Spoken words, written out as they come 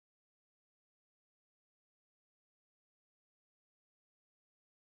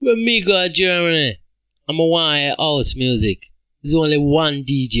When me go to Germany, I'm a want to hear house music. There's only one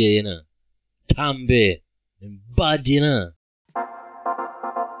DJ, you know. Tambe. Bad, you know.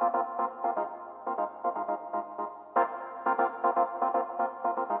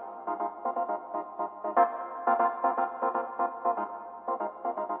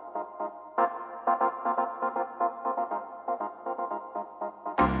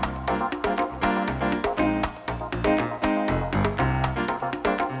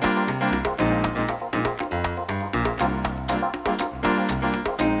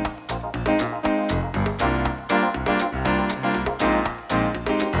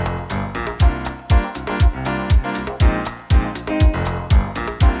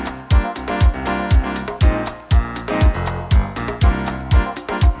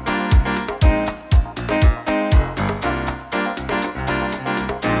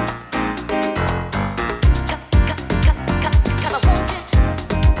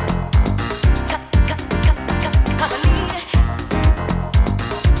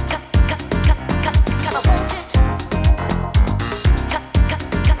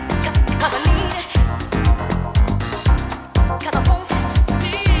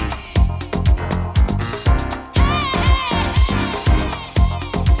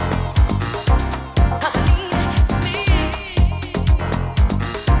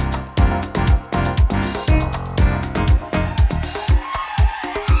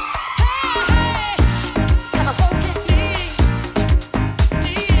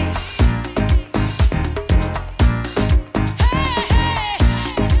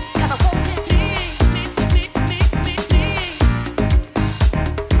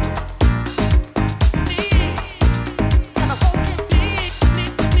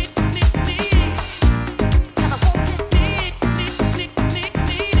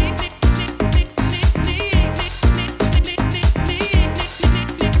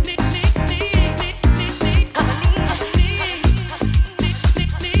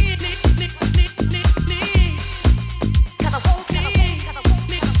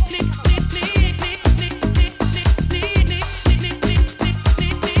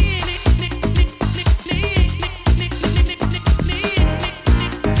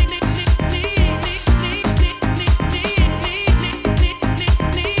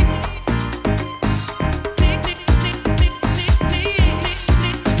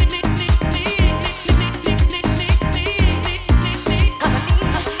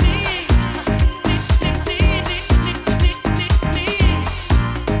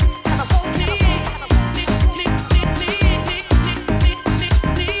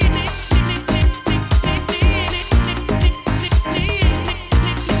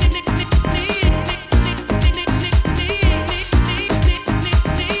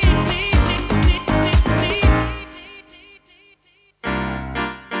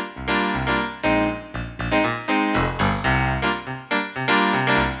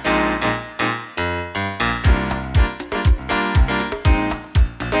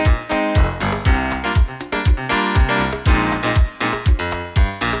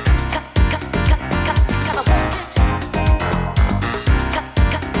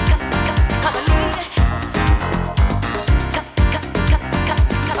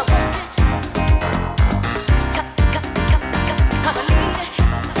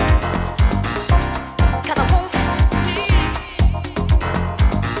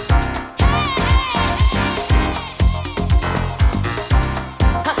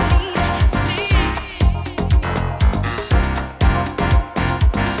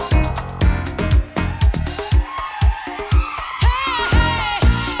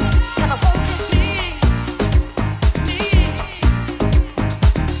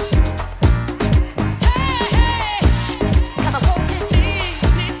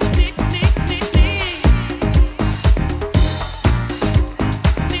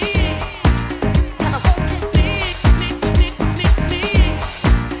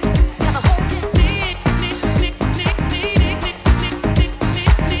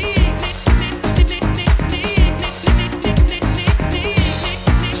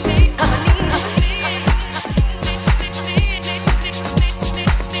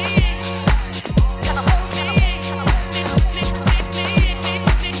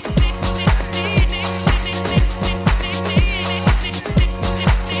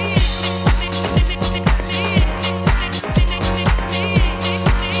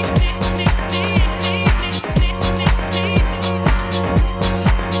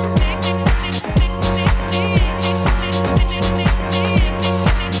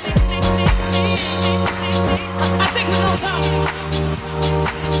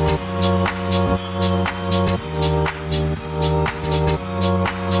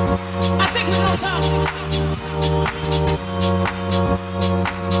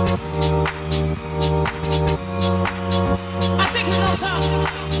 I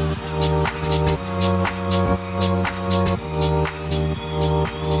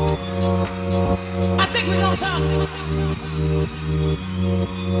think we're gonna talk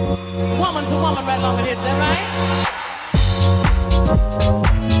woman to woman right along with it, is that right?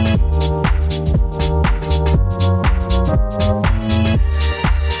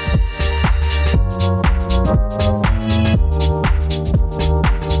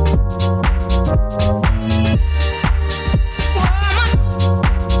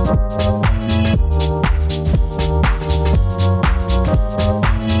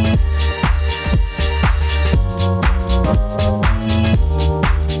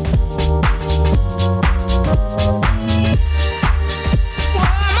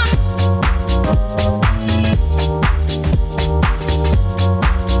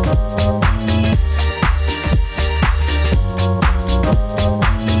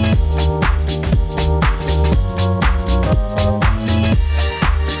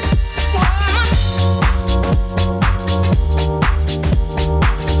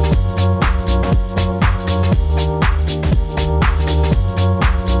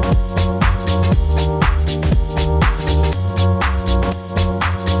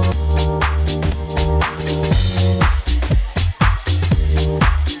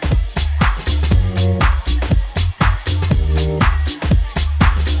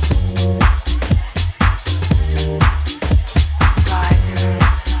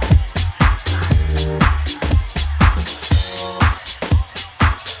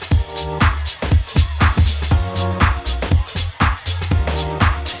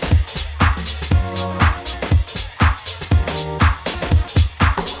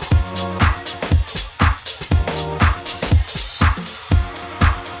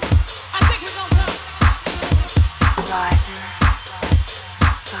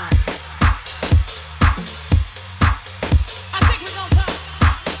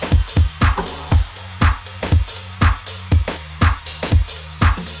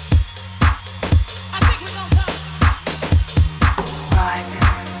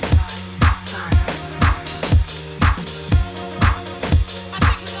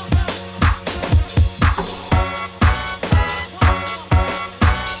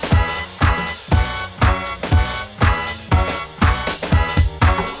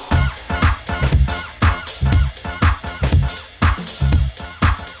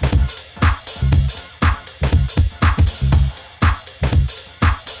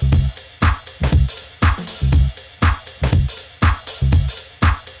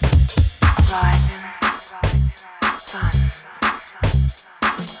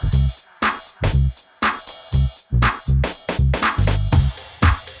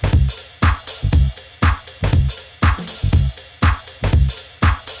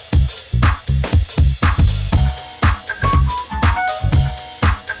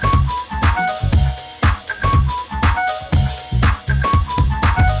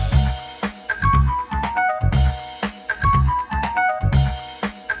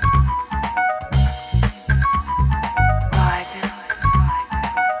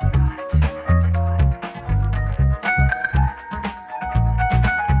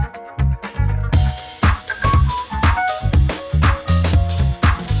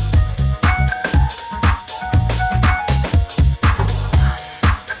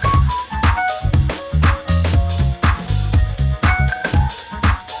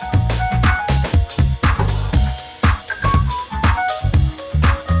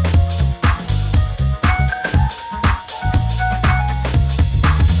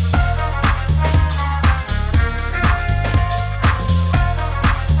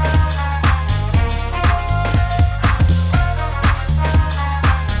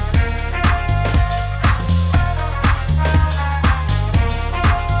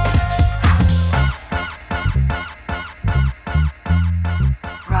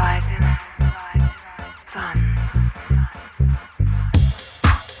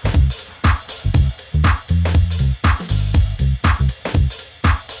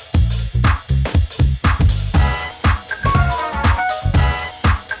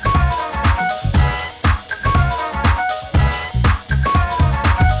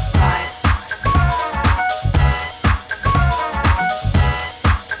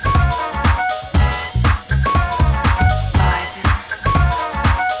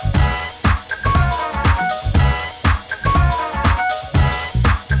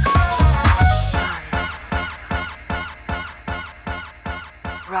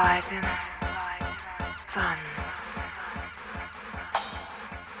 rising sun.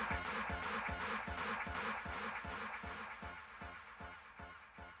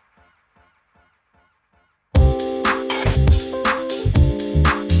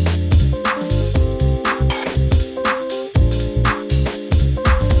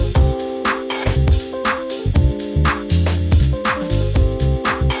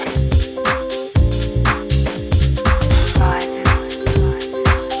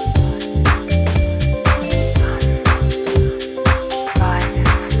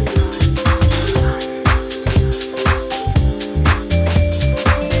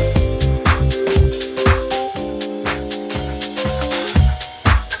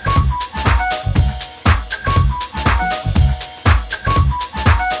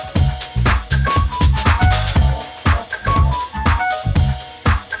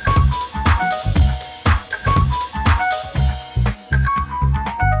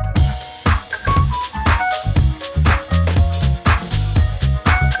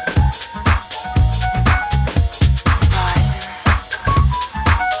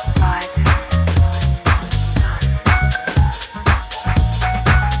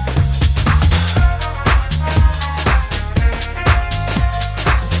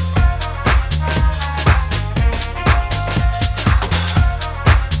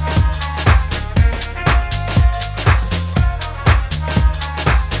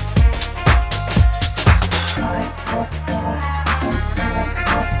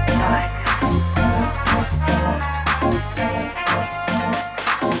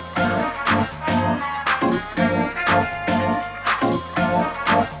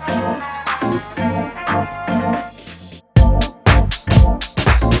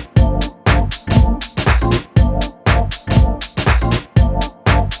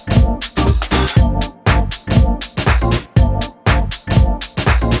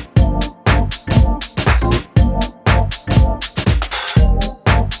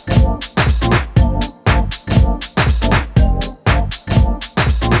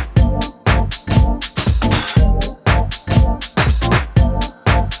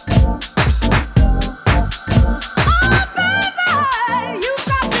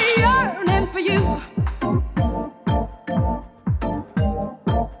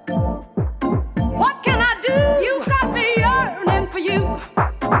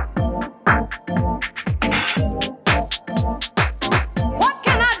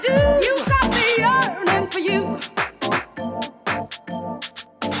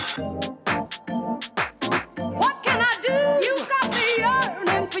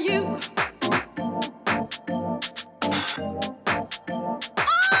 you.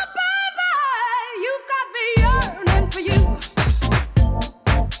 Oh, baby, you've got me yearning for you.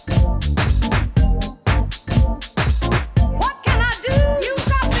 What can I do? You've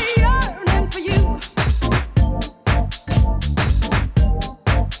got me yearning for you.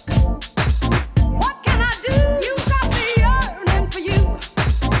 What can I do? You've got me yearning for you.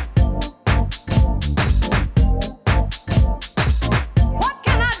 What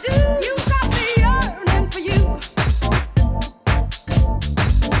can I do? You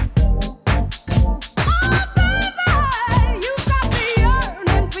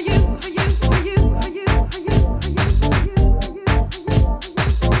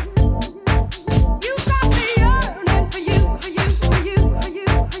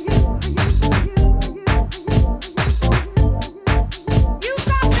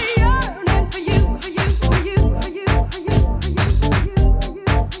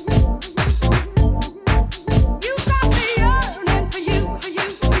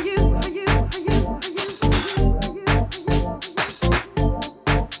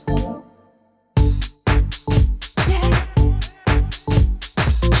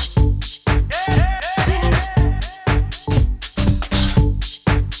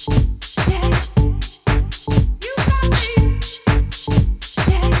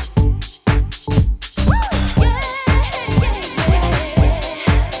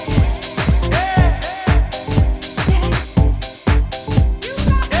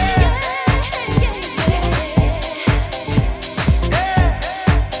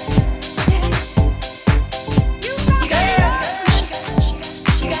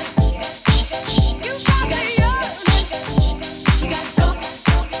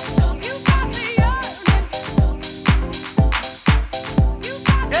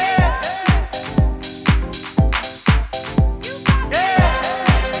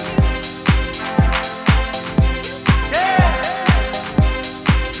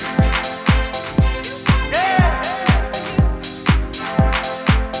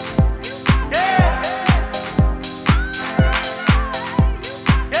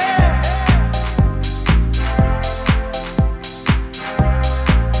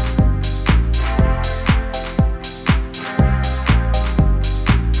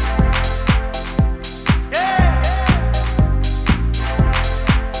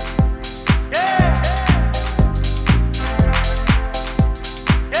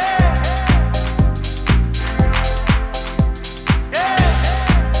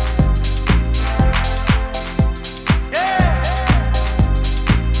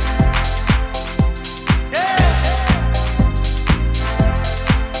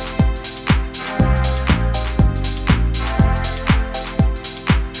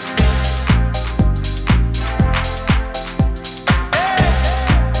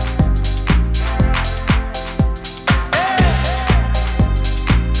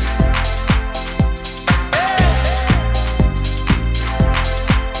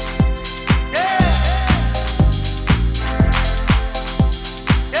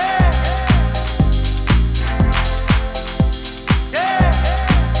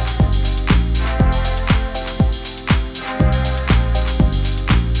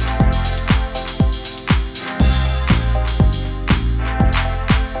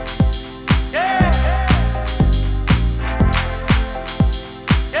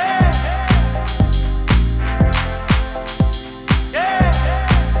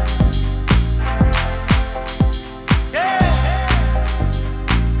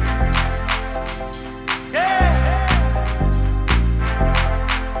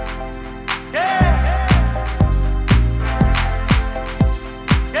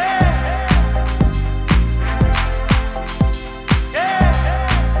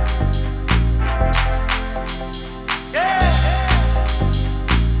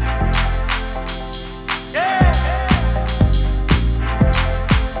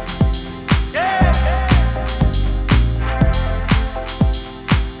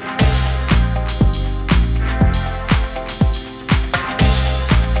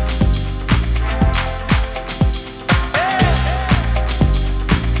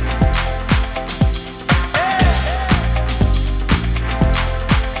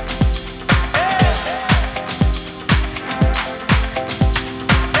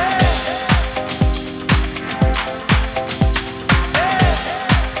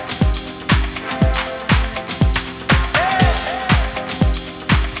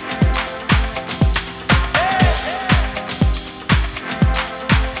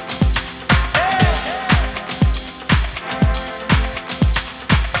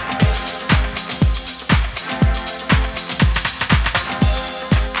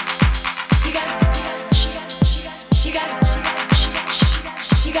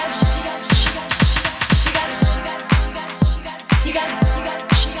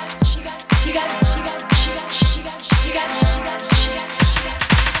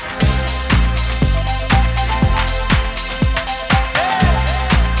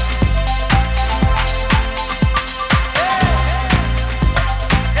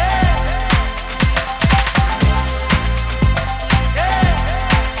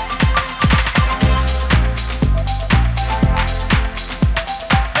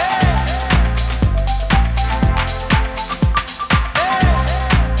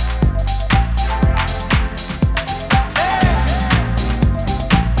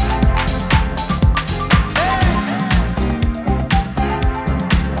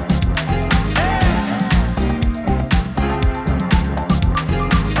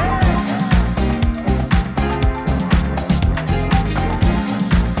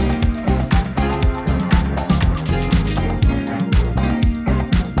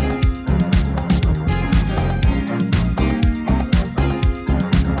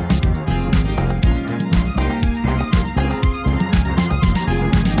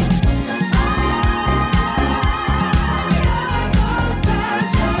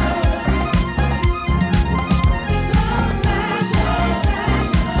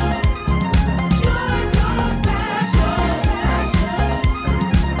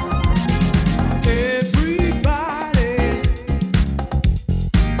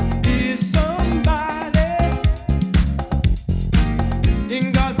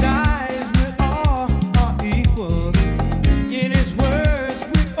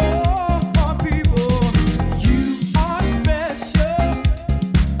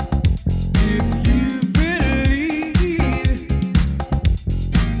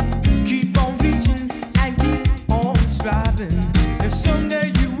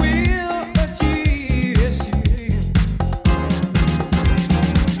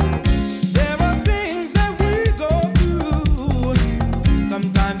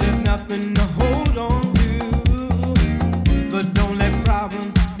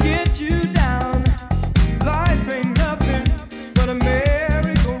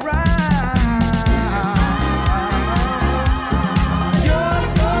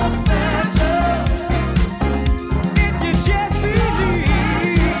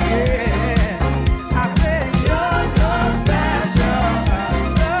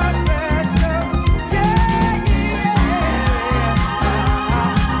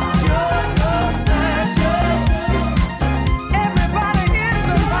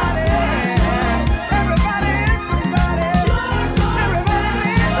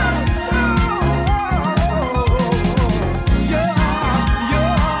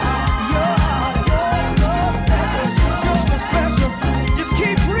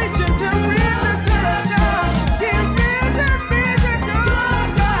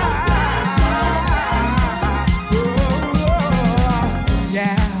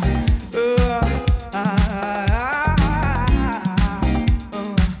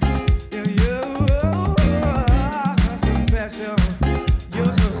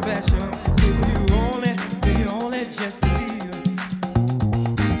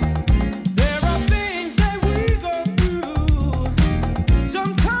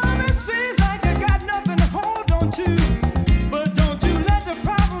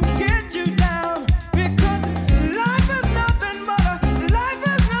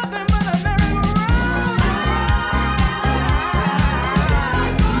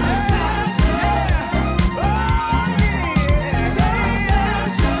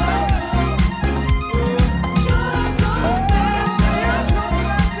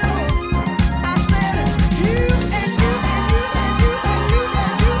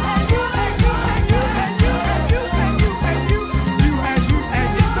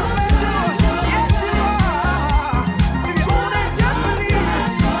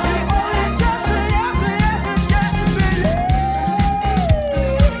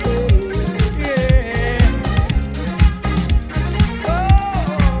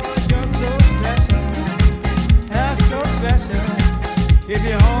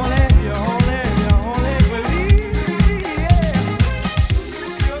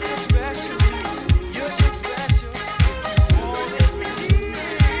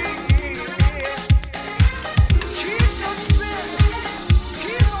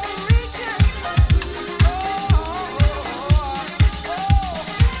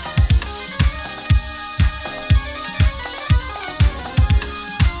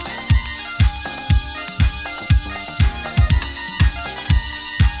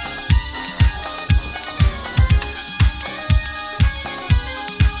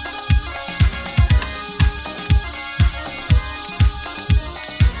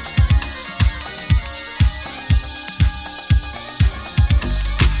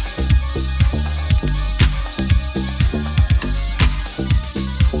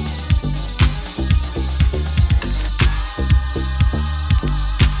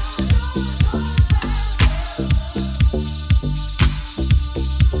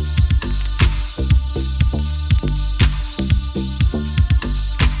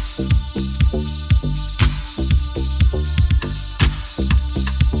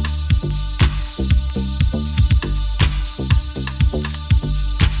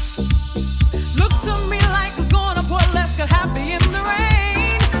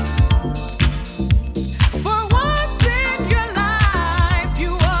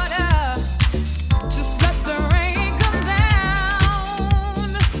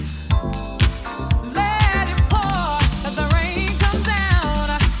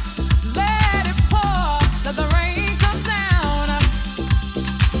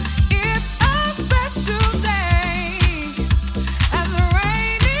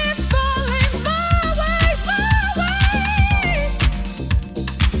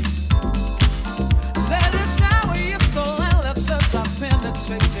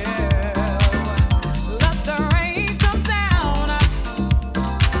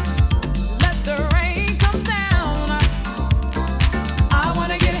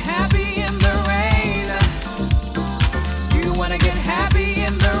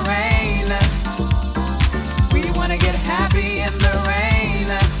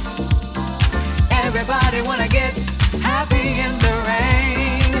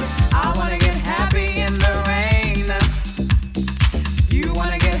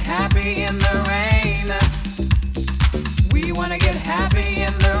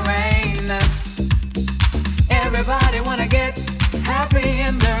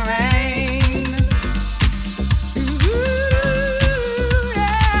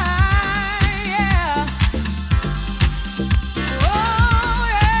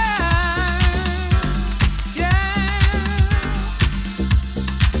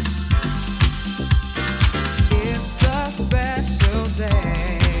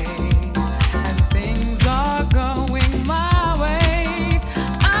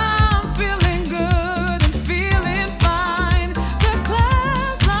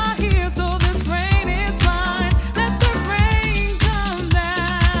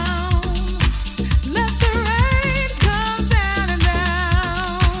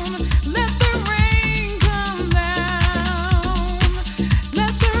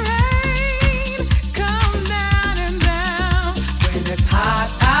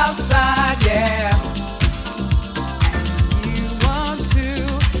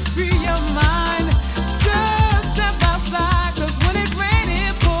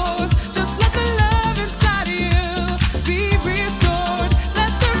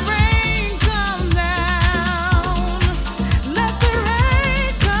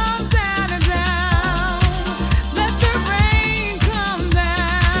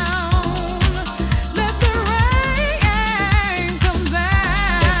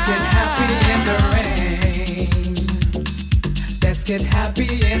get happy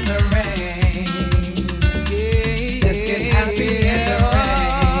in the rain. Yeah, let's get happy in the rain.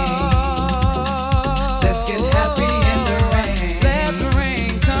 Let's get happy in the rain. Let the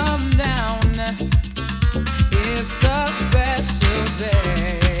rain come down. It's a special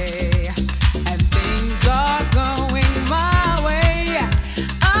day, and things are going my way.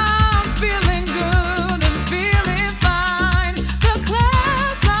 I'm feeling good and feeling fine. The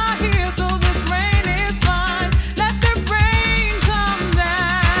clouds are here, so this rain is fine. Let the rain come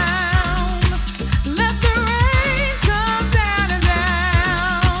down. Let the rain come down and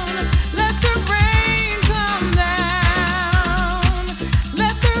down. Let the rain come down.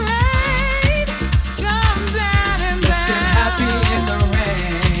 Let the rain come down and down. Let's get happy in the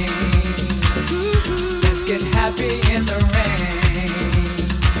rain. Let's get happy in the rain.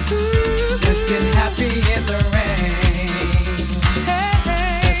 Let's get happy in the rain.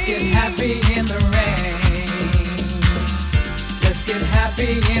 Let's get happy in the rain. Let's get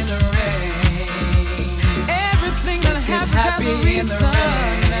happy in the rain. Everything that happens has a reason.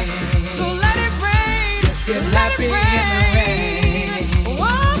 So let it rain. Let's get happy in the rain.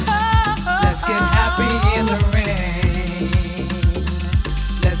 Let's get happy in the rain.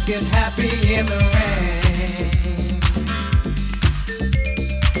 Let's get happy in the rain.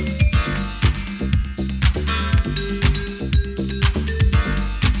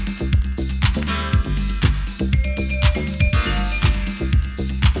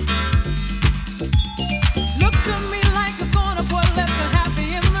 Looks to me like it's gonna pour. Let's get happy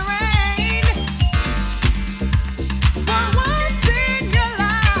in the rain. For once in your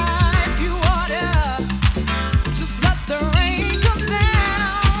life, you oughta just let the rain come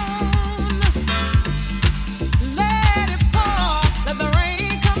down. Let it pour, let the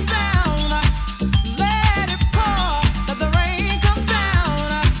rain come down. Let it pour, let the rain come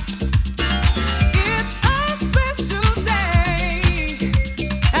down. It's a special day,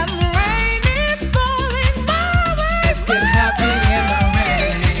 and the rain is falling my way. Let's get happy in the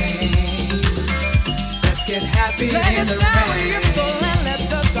rain. Let's get happy in the rain. Let it shower your soul and let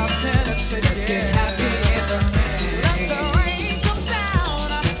the drops penetrate. Let's get happy in the rain. Let the rain come down.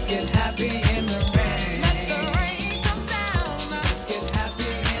 Let's get happy in the rain. Let the rain come down. Let's get happy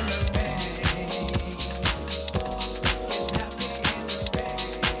in the rain. Let's get happy in the rain.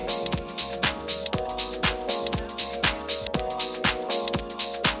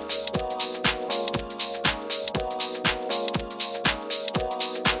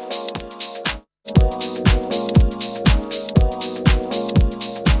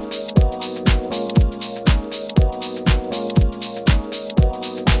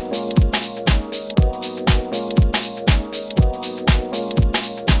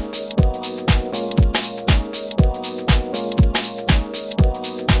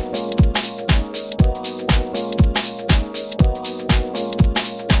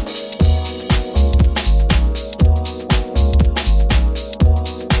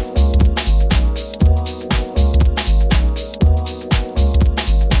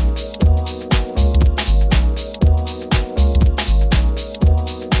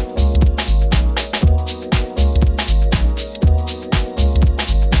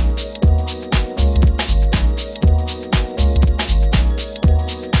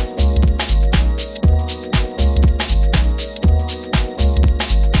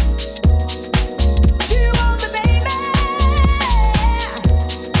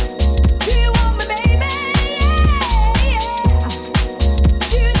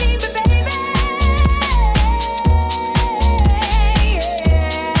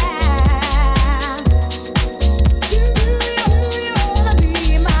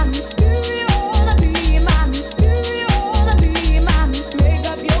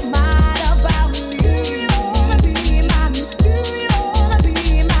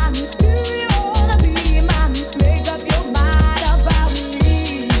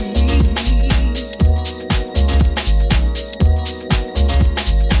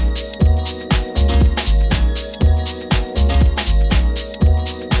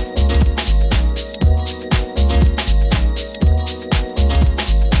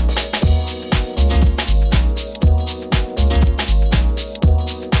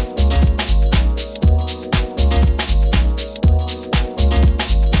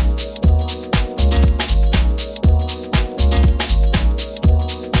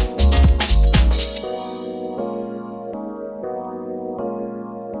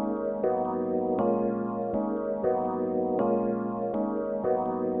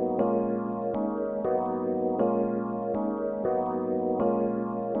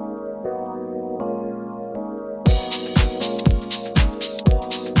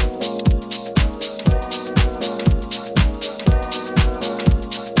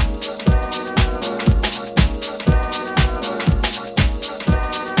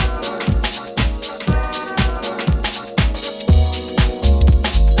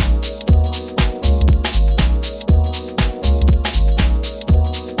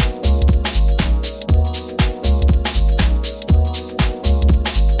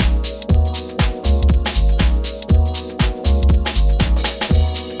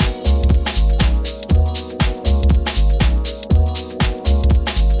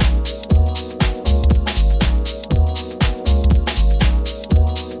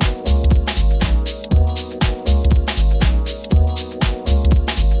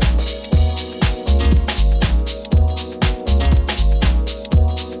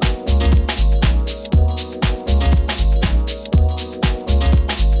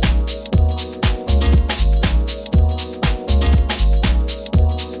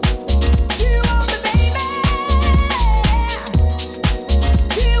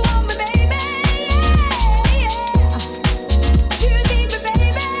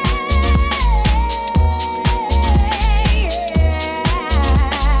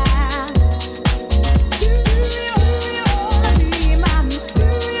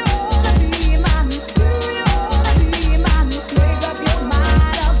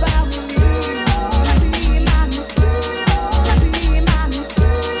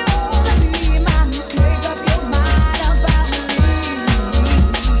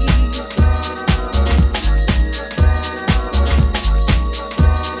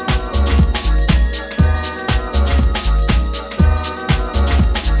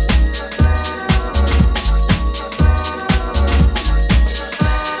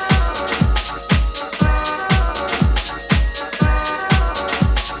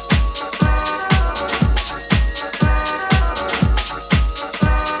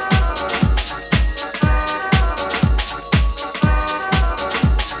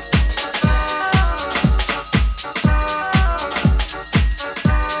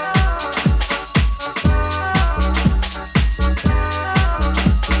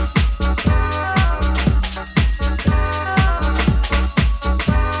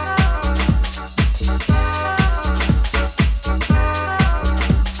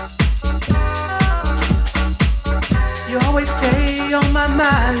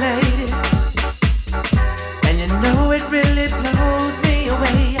 my lady, and you know it really blows me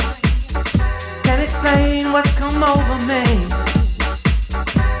away. Can't explain what's come over me.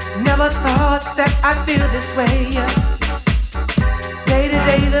 Never thought that I'd feel this way. Day to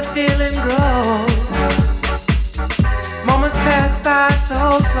day the feeling grows. Moments pass by so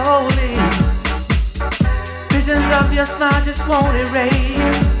slowly. Visions of your smile just won't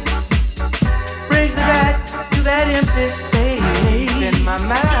erase. Brings me back to that empty space in my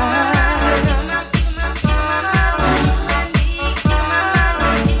mind.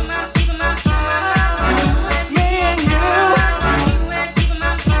 Me and you,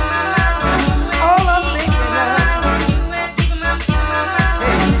 all I'm thinking of.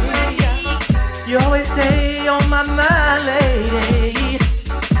 Hey, you always stay on my mind, lady,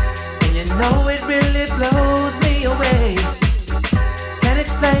 and you know it really blows me away. Can't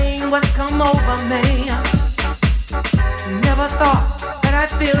explain what's come over me. Never thought that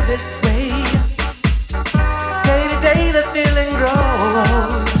I'd feel this way. Day to day the feeling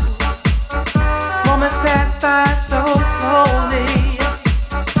grows. Moments pass by so slowly.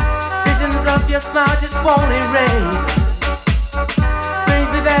 Visions of your smile just won't erase. Brings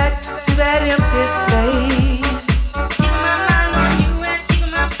me back to that empty space.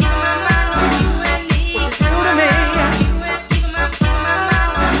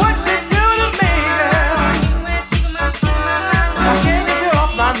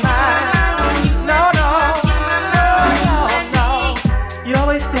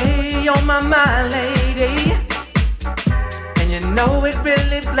 My lady, and you know it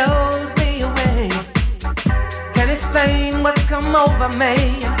really blows me away. Can't explain what's come over me.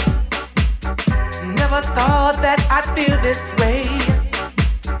 Never thought that I'd feel this way.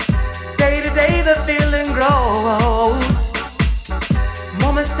 Day to day the feeling grows.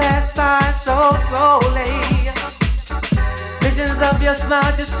 Moments pass by so slowly. Visions of your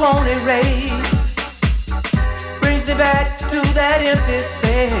smile just won't erase. Brings me back to that empty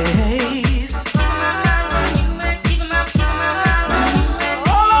space.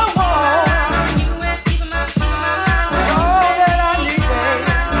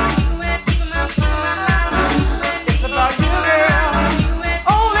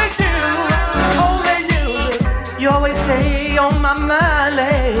 My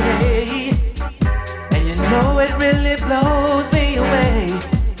lady, and you know it really blows me away.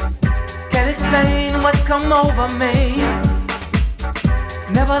 Can't explain what's come over me.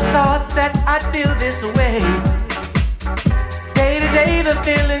 Never thought that I'd feel this way. Day to day the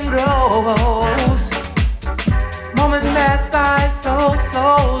feeling grows. Moments pass by so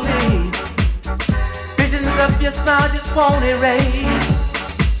slowly. Visions of your smile just won't erase.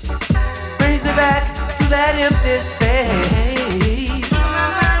 Brings me back to that empty space.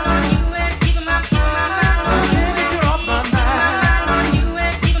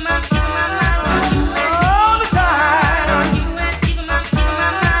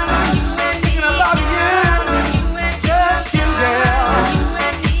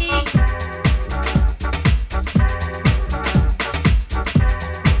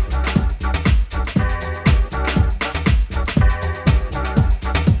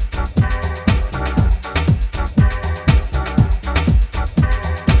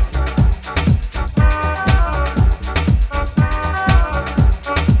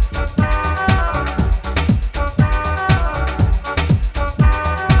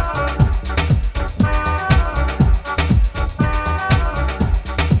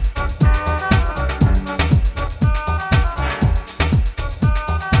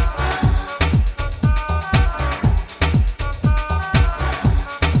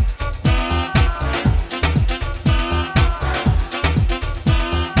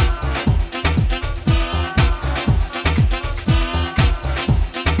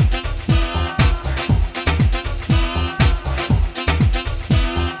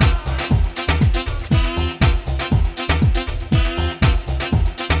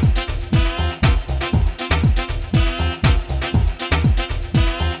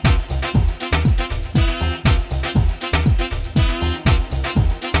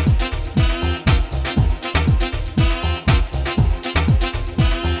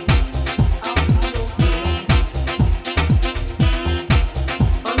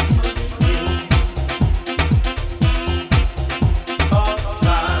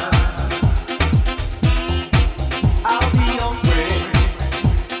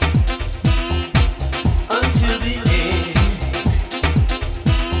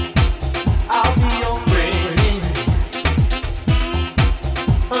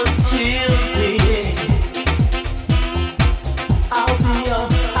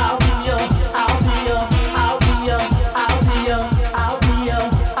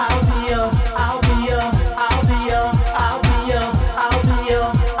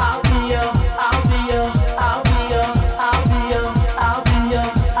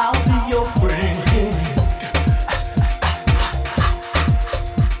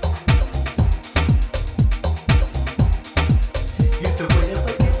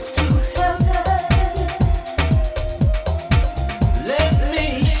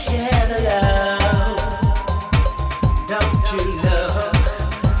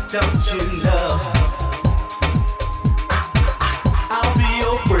 you love. I'll be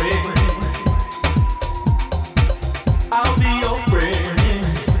your friend. I'll be your friend.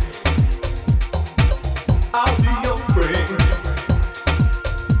 I'll be your friend.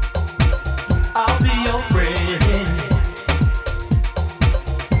 I'll be your friend.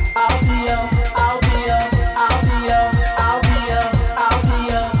 I'll be your, I'll be your, I'll be your, I'll be your, I'll be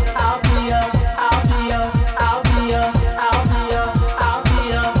your, I'll be your, I'll be your, I'll be your, I'll be your, I'll be your, I'll be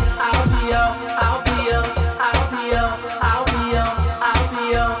your, I'll be your, I'll be your, I'll be your, I'll be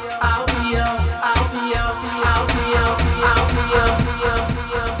your, I'll be your, I'll be your, I'll be your, I'll be your,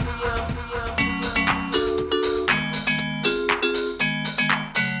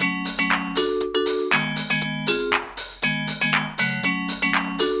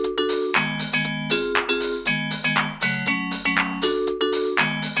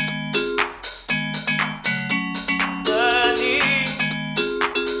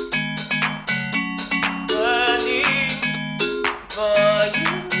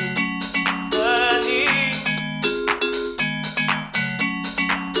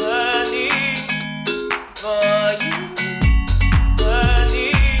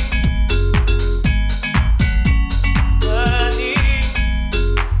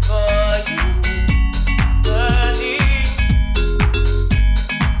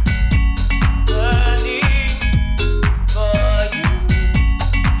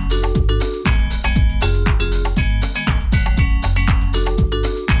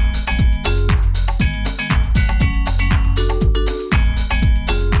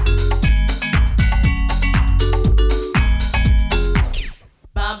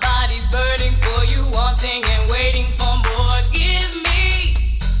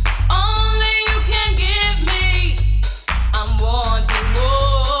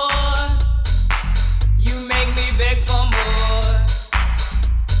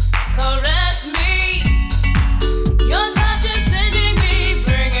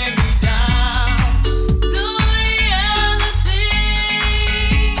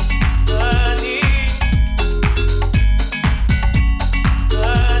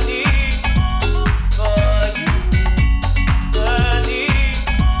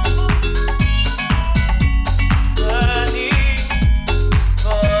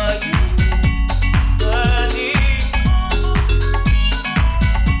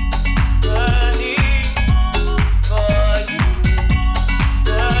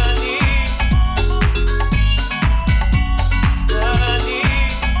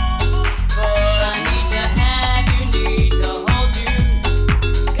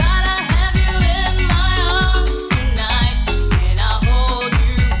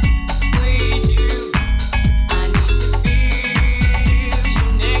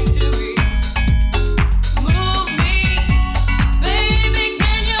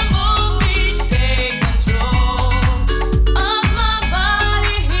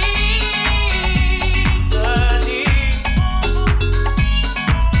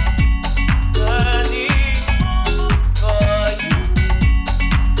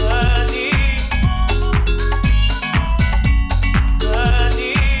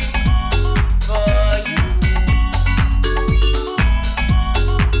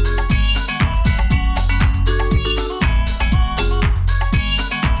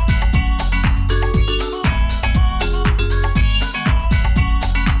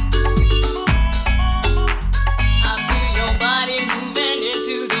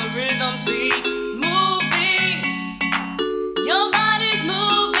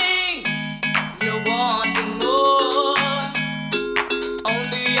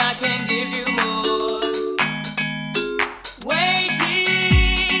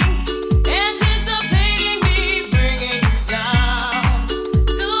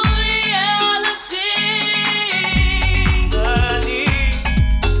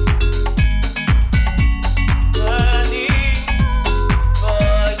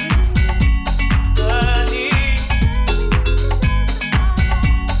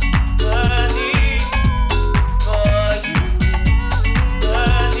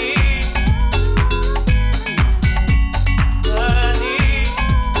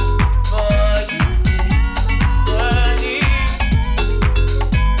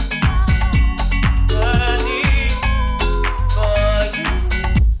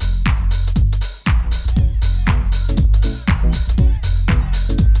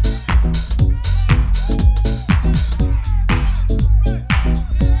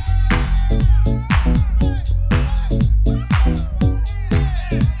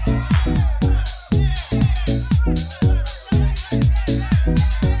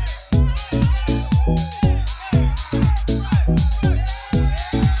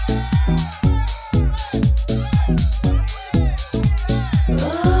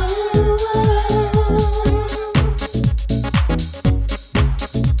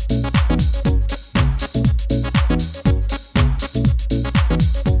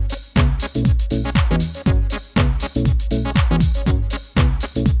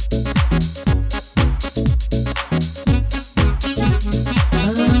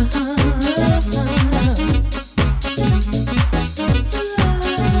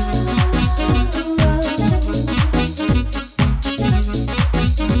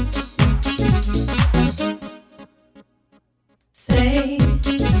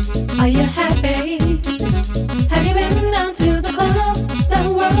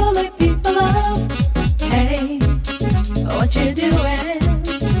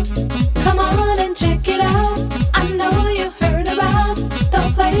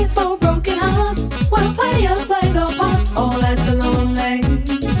 place for broken hearts, while players play the part, all at the Lone Lane.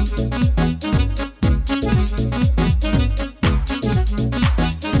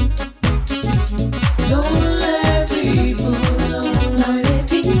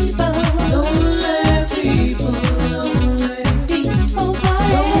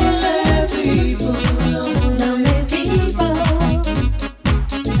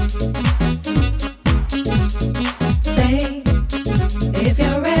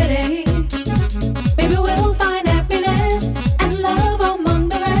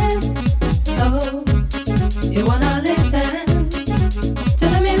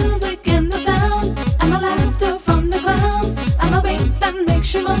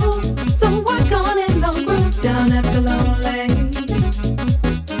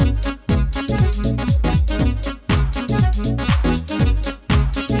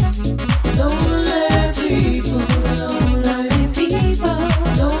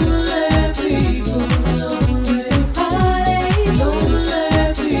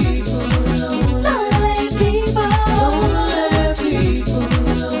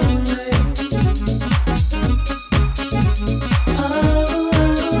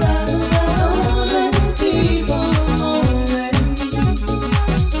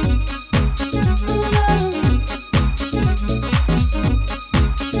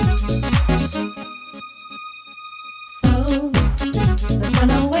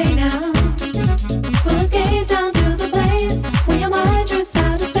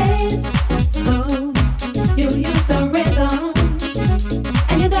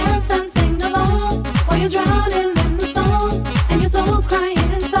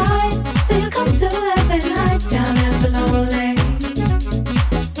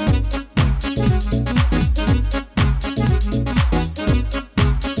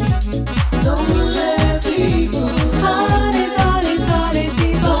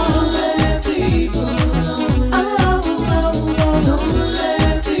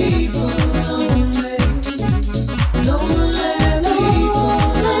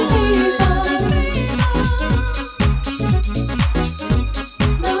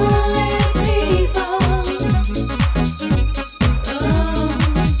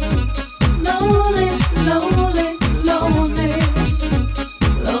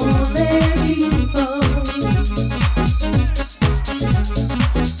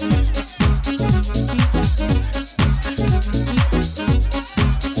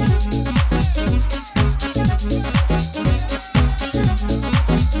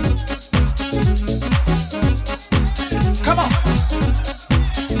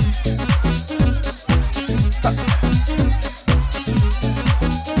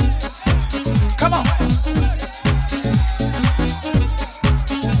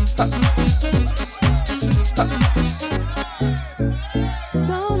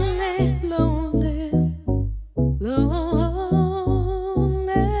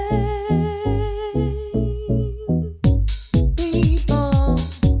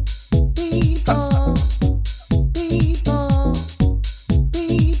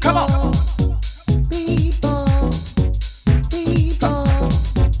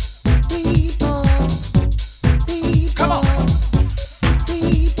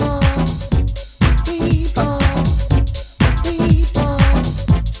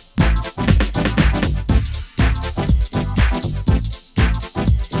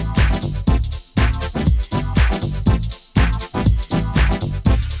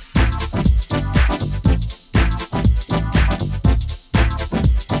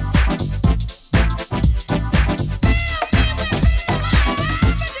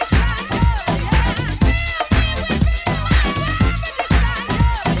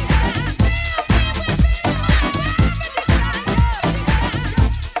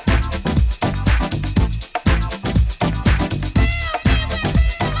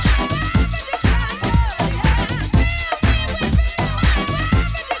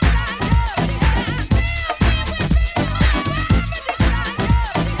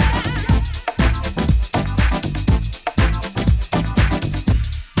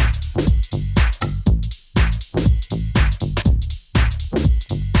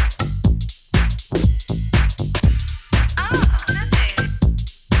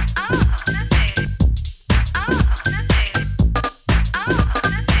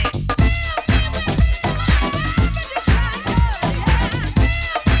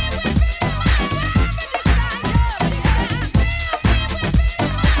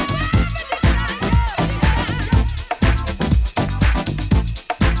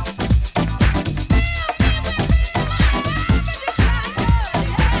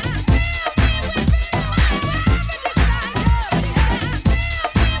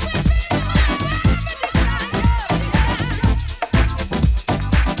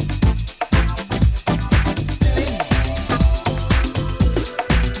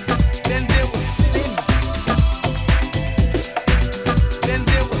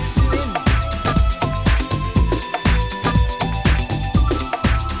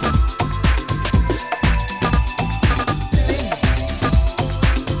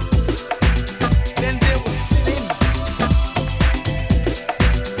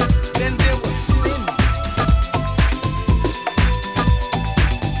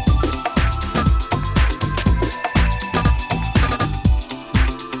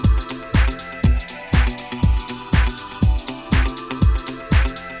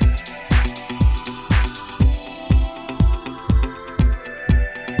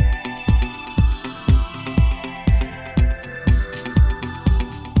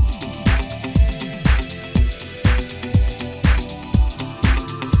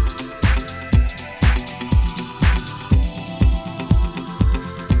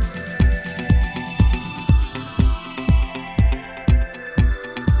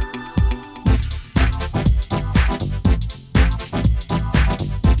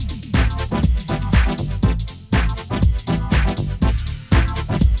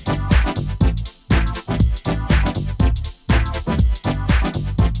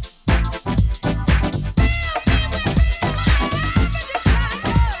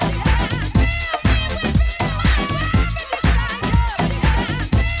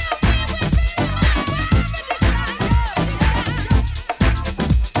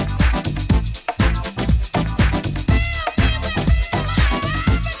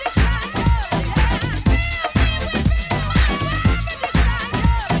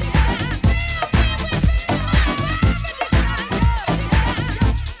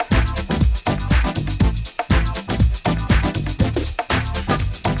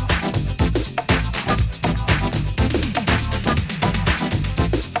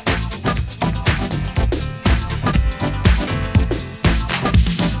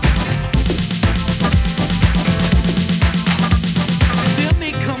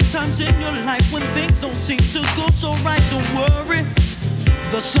 seem to go so right. Don't worry,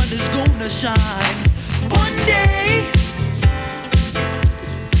 the sun is gonna shine one day.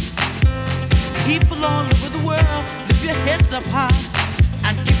 People all over the world, lift your heads up high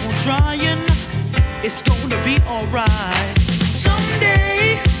and keep on trying. It's gonna be alright.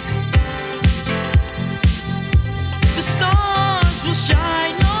 Someday the stars will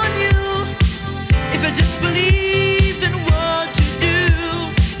shine on you if you just believe in what you do.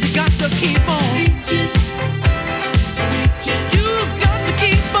 You got to keep on reaching, reaching. You got to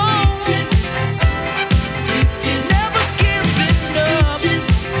keep on reaching, reaching. Never giving up, reaching,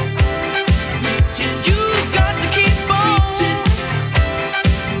 reaching. You got to keep on reaching,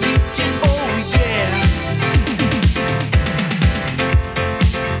 reaching. Oh yeah.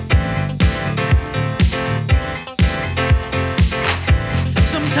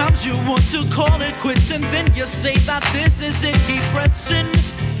 Sometimes you want to call it quits and then you say that this is it. Keep pressing,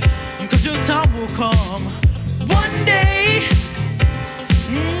 cause your time will come one day.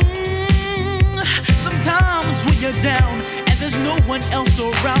 Sometimes when you're down and there's no one else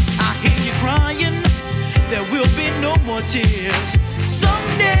around, I hear you crying. There will be no more tears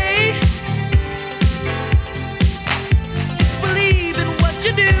someday. Just believe in what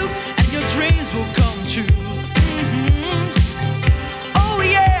you do and your dreams will come true. Oh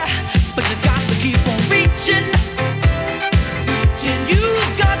yeah, but you got to keep on reaching, reaching. You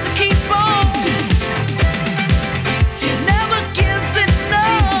got to keep on reaching, never giving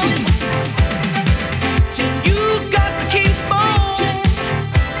up, reaching. You got to keep on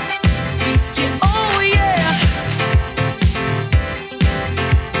reaching. Oh yeah.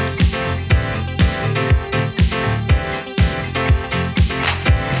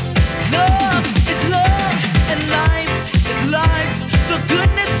 Love is love and life is life. The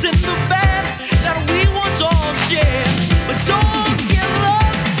goodness and the bad that we once all shared. But don't give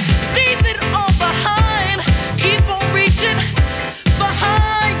up, leave it all behind. Keep on reaching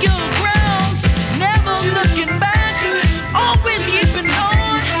behind your grounds. Never looking back, always keeping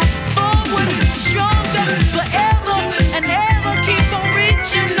on forward, stronger, forever and ever. Keep on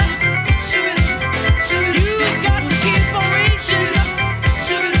reaching. You got to keep on reaching.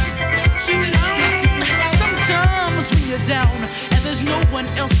 Sometimes when you're down and there's no one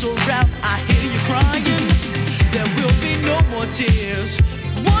else around, I hear you crying. There will be no more tears.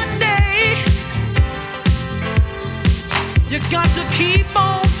 One day, you got to keep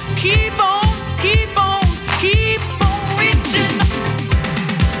on, keep on, keep on, keep on reaching.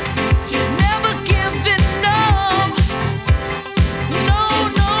 Never giving up. No,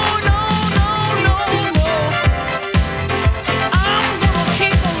 no, no, no, no, no. I'm gonna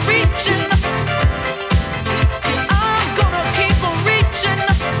keep on reaching. I'm gonna keep on reaching.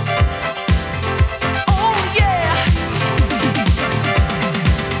 Oh yeah.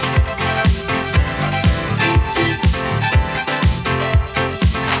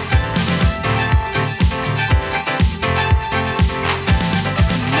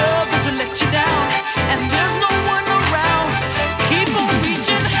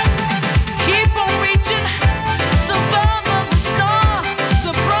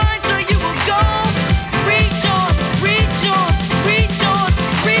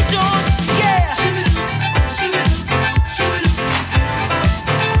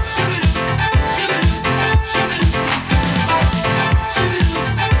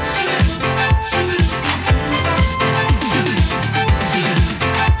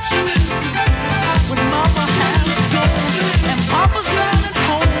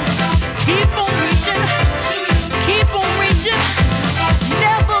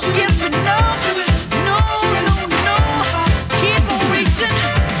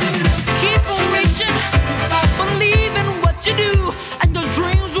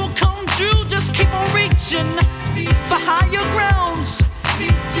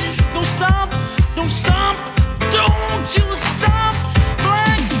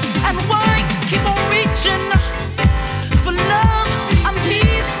 For love and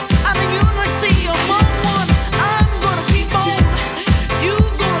peace and unity.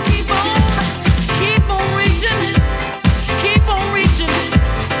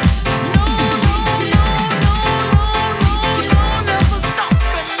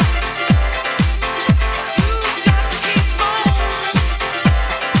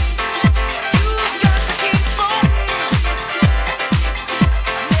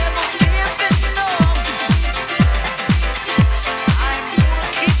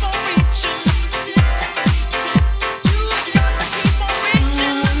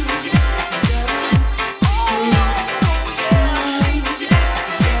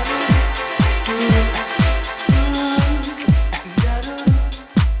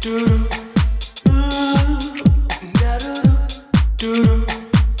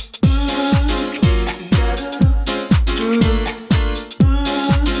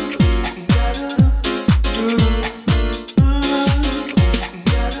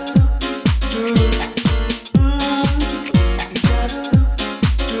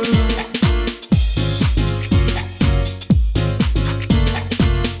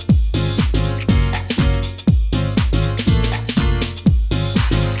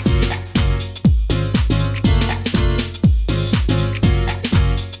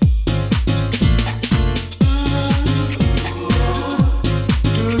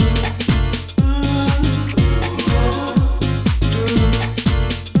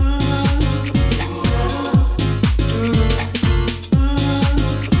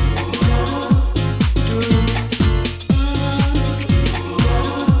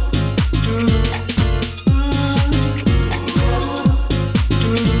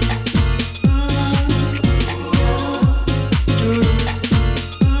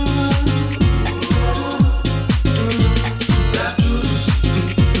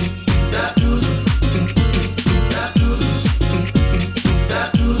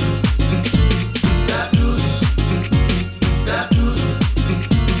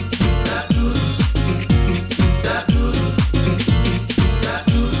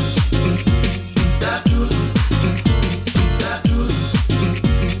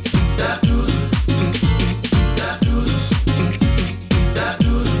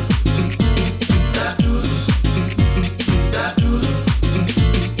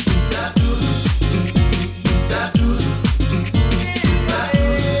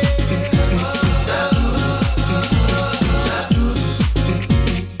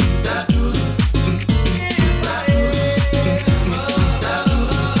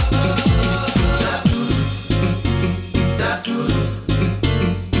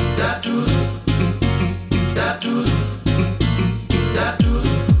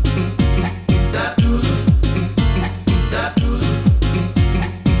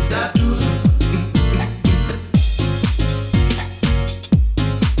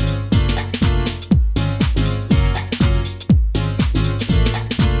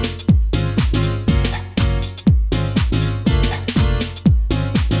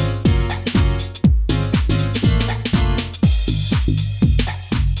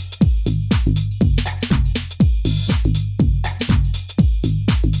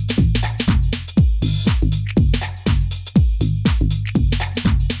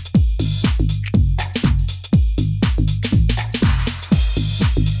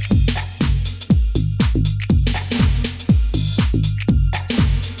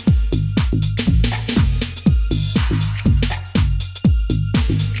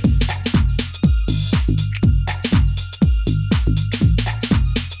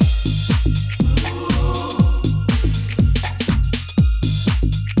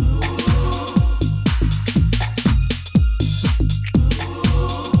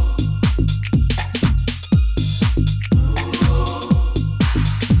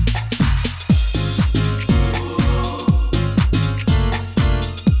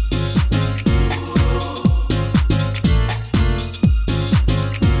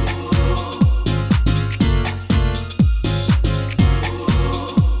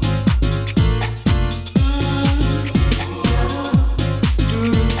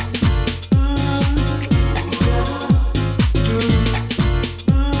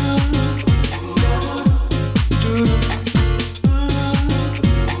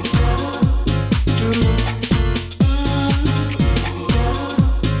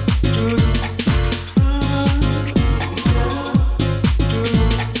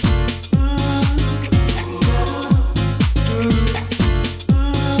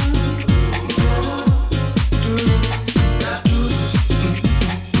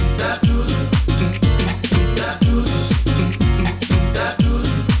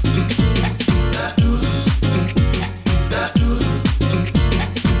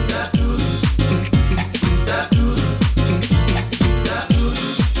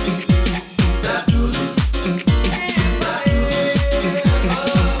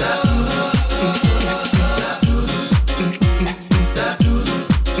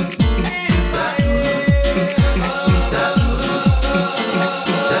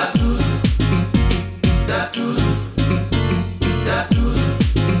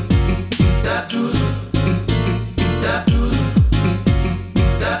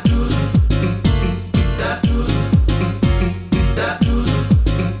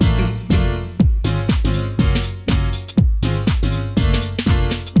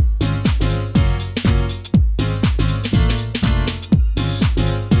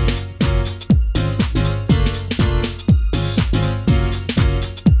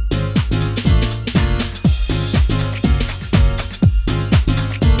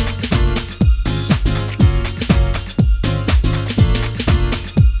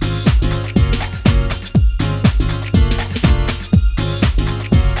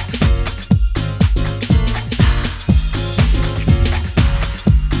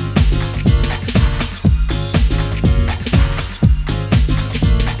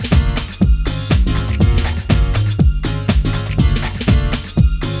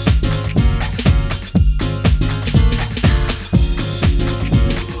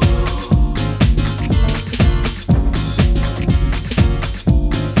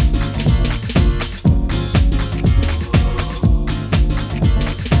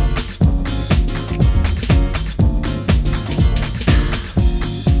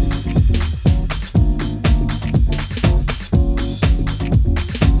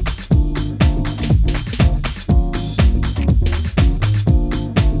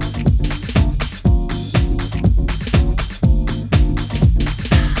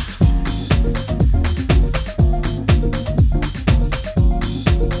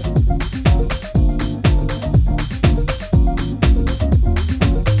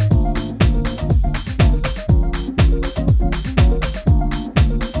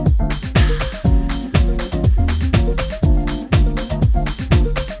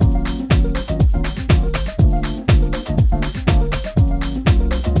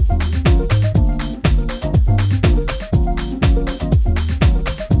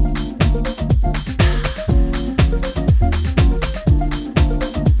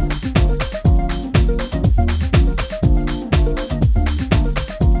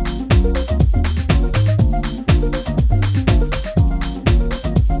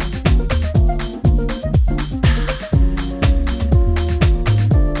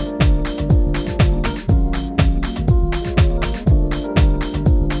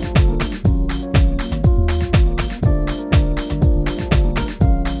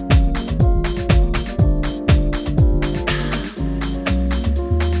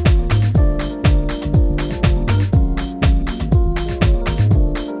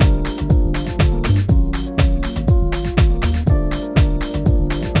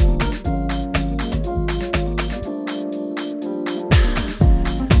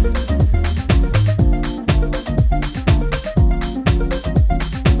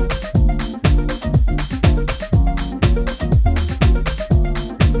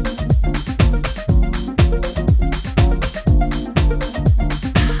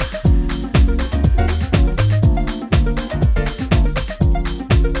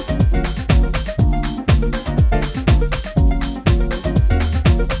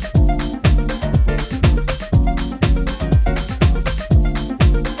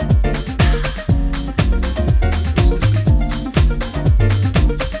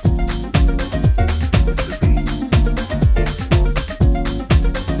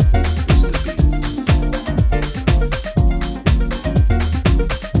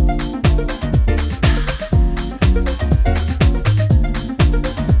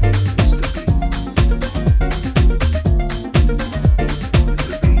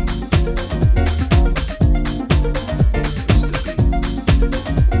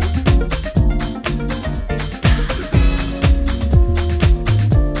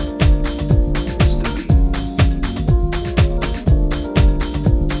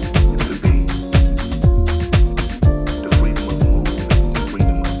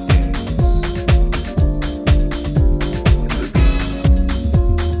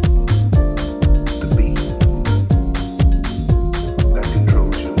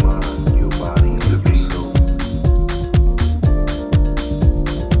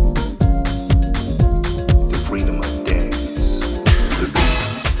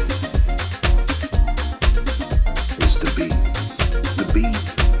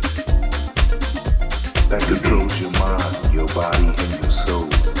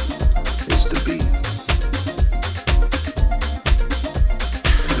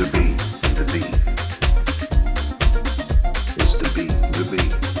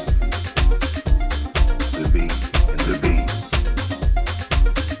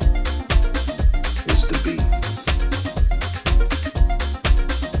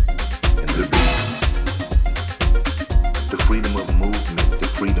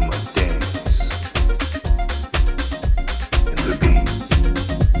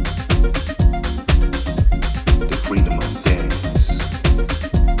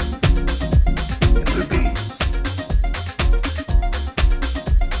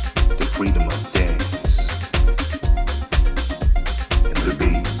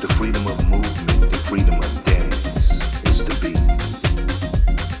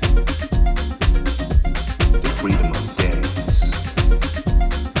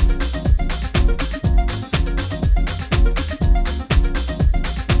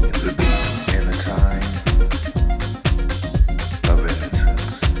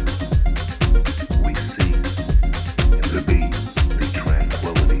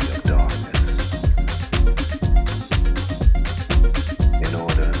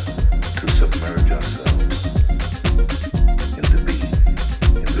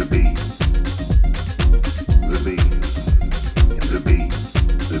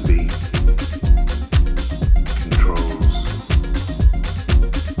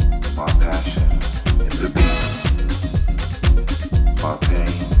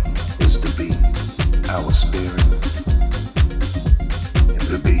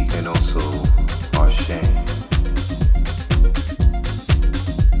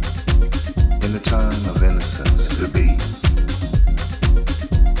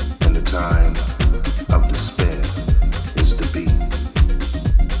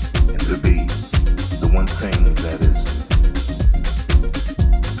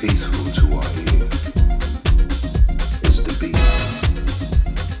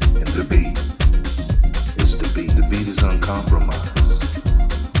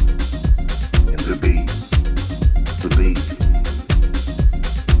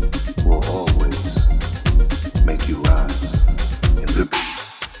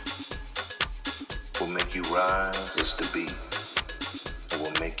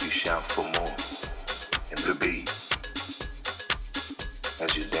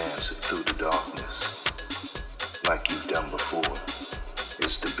 through the darkness like you've done before.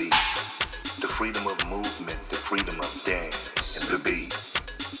 It's the beat, the freedom of movement, the freedom of dance, and the beat,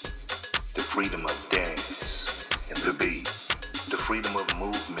 the freedom of dance, and the beat, the freedom of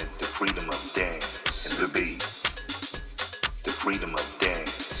movement, the freedom of dance, and the beat, the freedom of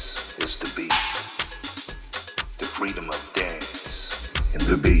dance. It's the beat, the freedom of dance, and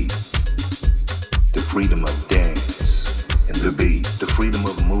the beat, the freedom of dance, and the beat, the freedom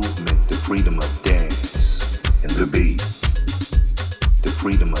of movement, the freedom of dance, and the beat, the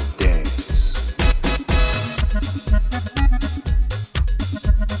freedom of dance,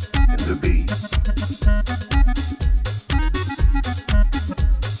 and the beat,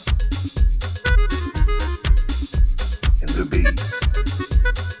 and the beat,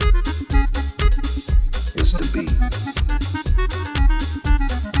 it's the beat,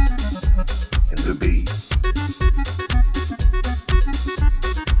 and the beat.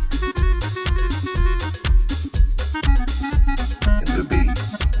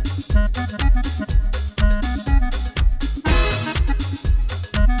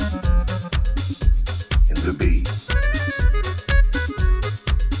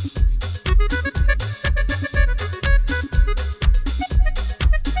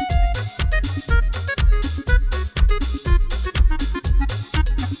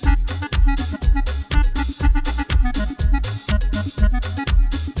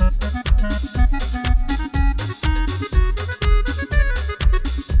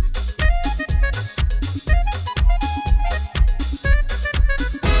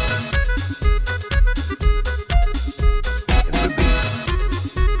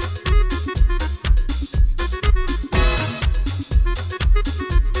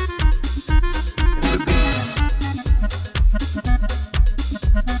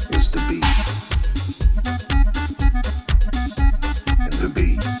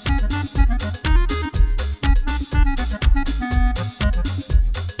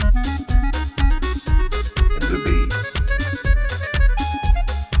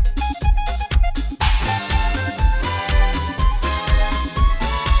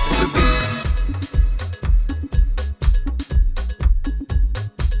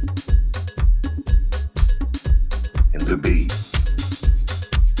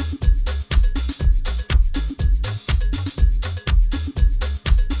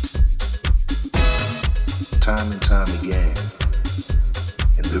 Time and time again,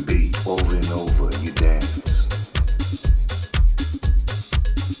 in the beat, over and over, you dance,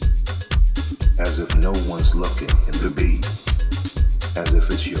 as if no one's looking, in the beat, as if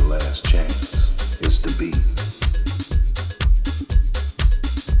it's your last chance. It's the beat.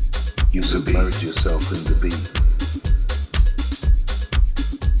 You submerge yourself in the beat.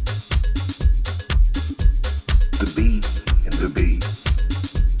 The beat and the beat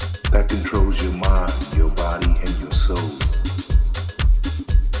that controls your mind, your body, and your soul.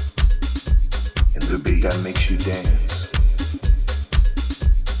 And the beat that makes you dance,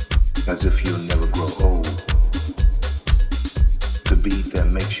 as if you'll never grow old. The beat that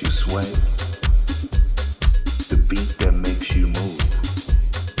makes you sway, the beat that makes you move.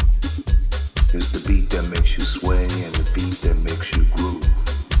 It's the beat that makes you sway and the beat that makes you groove.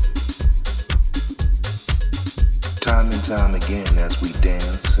 Time and time again as we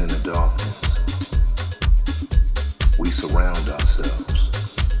dance in the darkness, we surround ourselves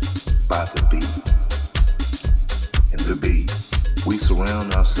by the beat. And the beat, we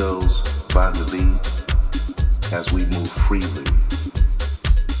surround ourselves by the beat as we move freely.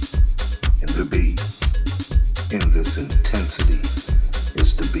 And the beat, in this intensity,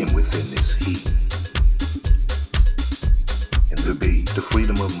 is the beat within this heat. And the beat, the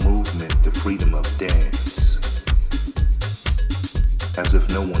freedom of movement, the freedom of dance, as if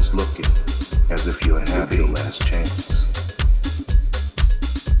no one's looking, as if you're having your last chance.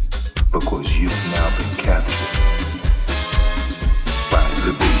 Because you've now been captured by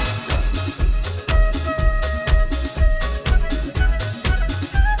the beat.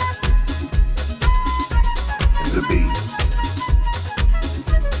 And the beat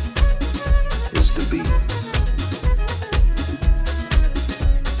is the beat.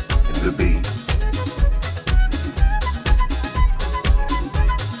 And the beat.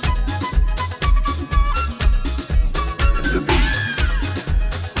 The beat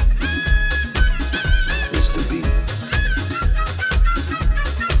is the beat.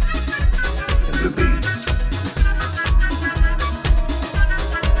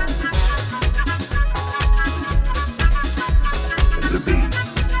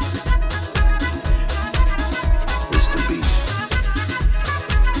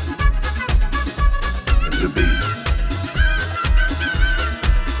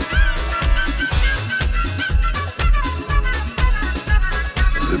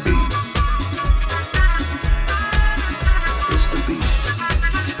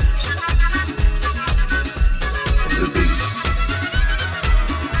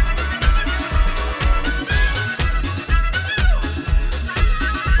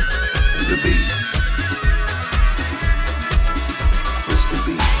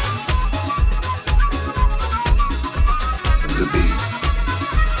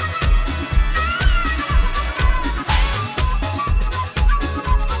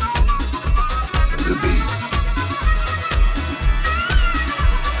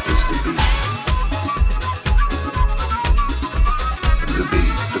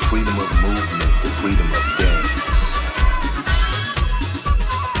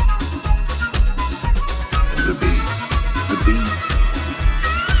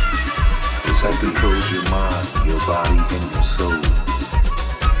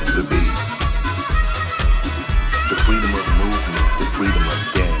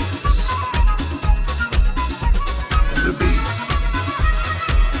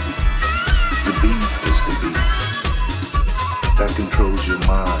 controls your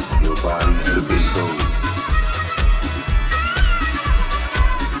mind, your body, and your soul.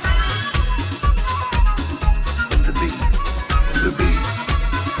 And the beat, the beat,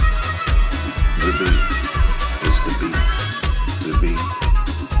 the beat, it's the beat, the beat,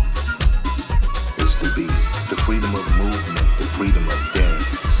 it's the beat, the freedom of movement, the freedom of dance,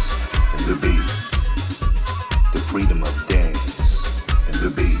 and the beat, the freedom of dance, and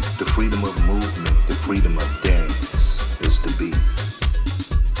the beat, the freedom of movement, the freedom of dance, is the beat,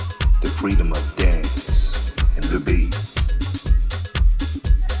 the freedom of dance, and the beat.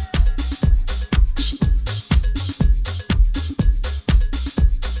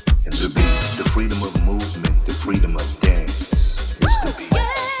 And the beat, the freedom of movement, the freedom of dance, is the beat.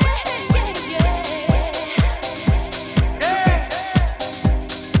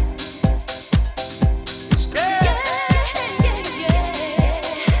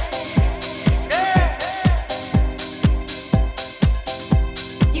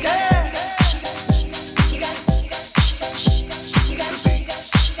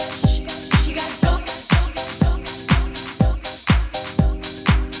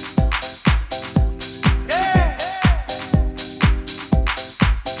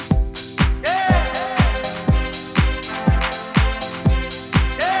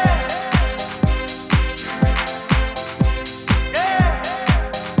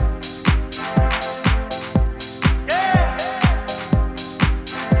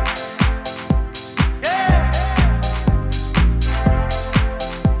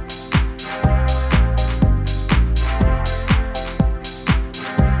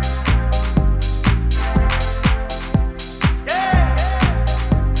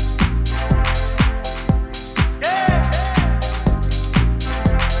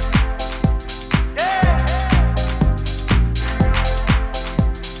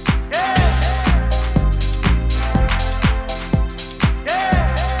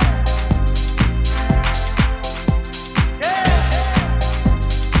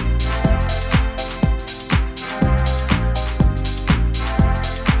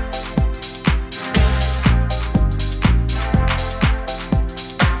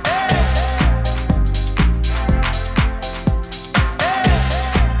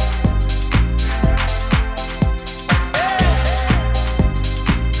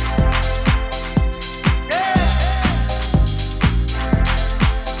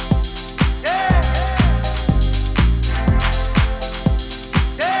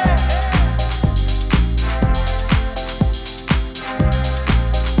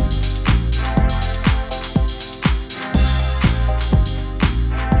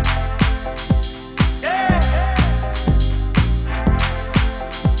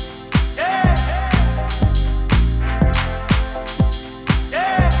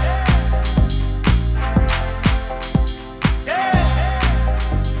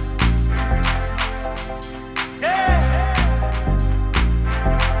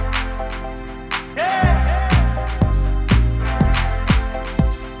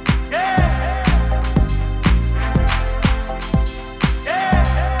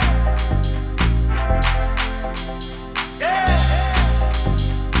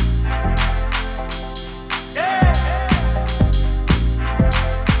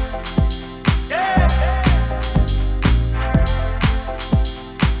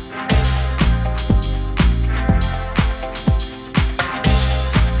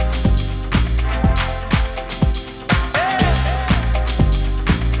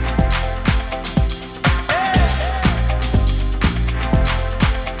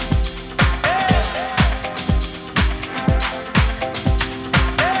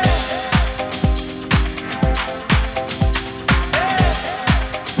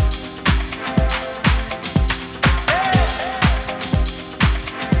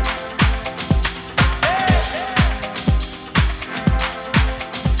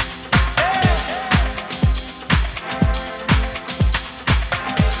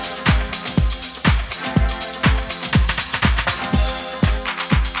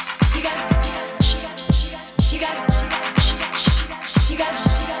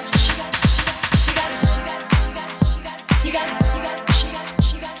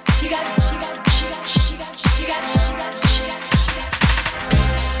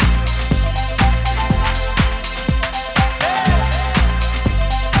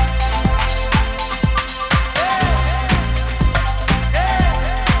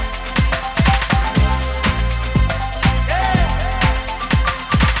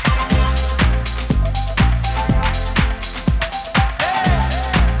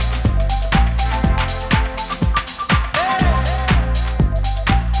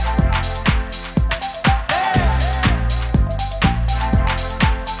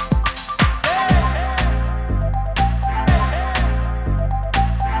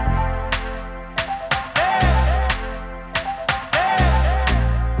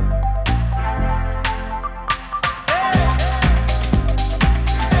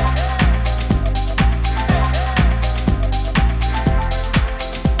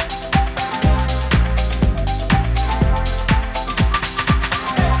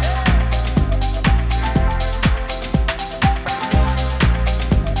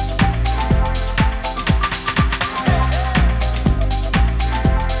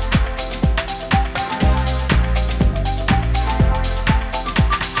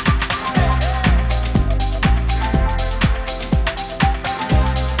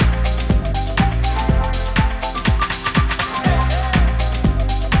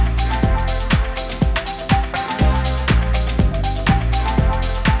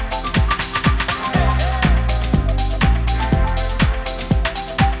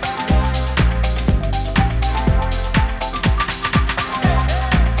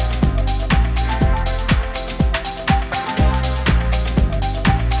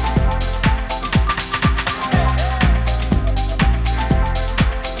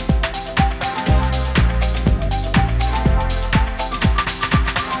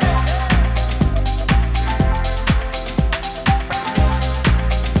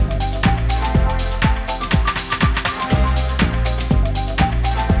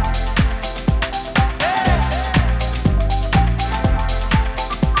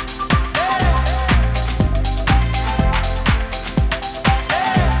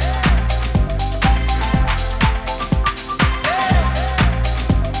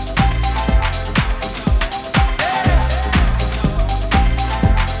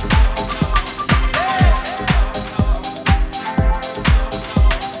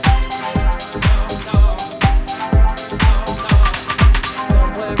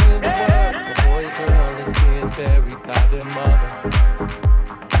 by their mother.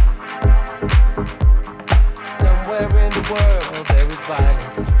 Somewhere in the world there is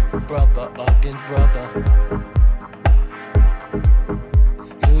violence, brother against brother.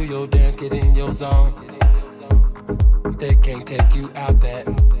 Do your dance, get in your zone. They can't take you out that.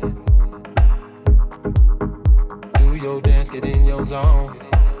 Do your dance, get in your zone.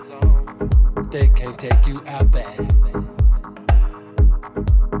 They can't take you out that.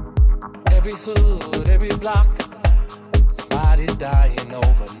 Every hood, every block, somebody's dying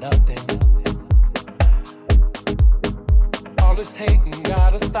over nothing. All this hating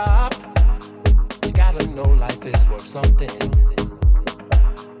gotta stop. You gotta know life is worth something.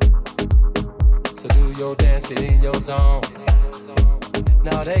 So do your dance, get in your zone.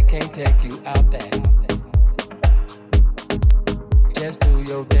 No, they can't take you out there. Just do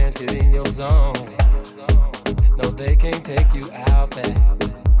your dance, get in your zone. No, they can't take you out there.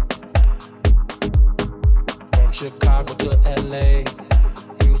 From Chicago to LA,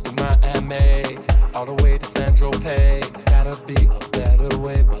 Houston, Miami, all the way to San Tropez. It's gotta be a better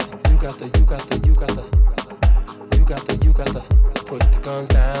way, but you got the put the guns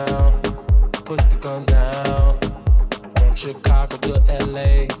down. Put the guns down. From Chicago to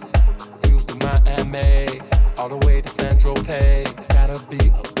LA, Houston, Miami, all the way to San Tropez. It's gotta be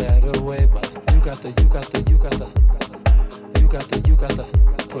a better way, but you got the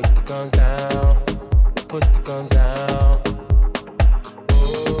put the guns down. Put the guns down.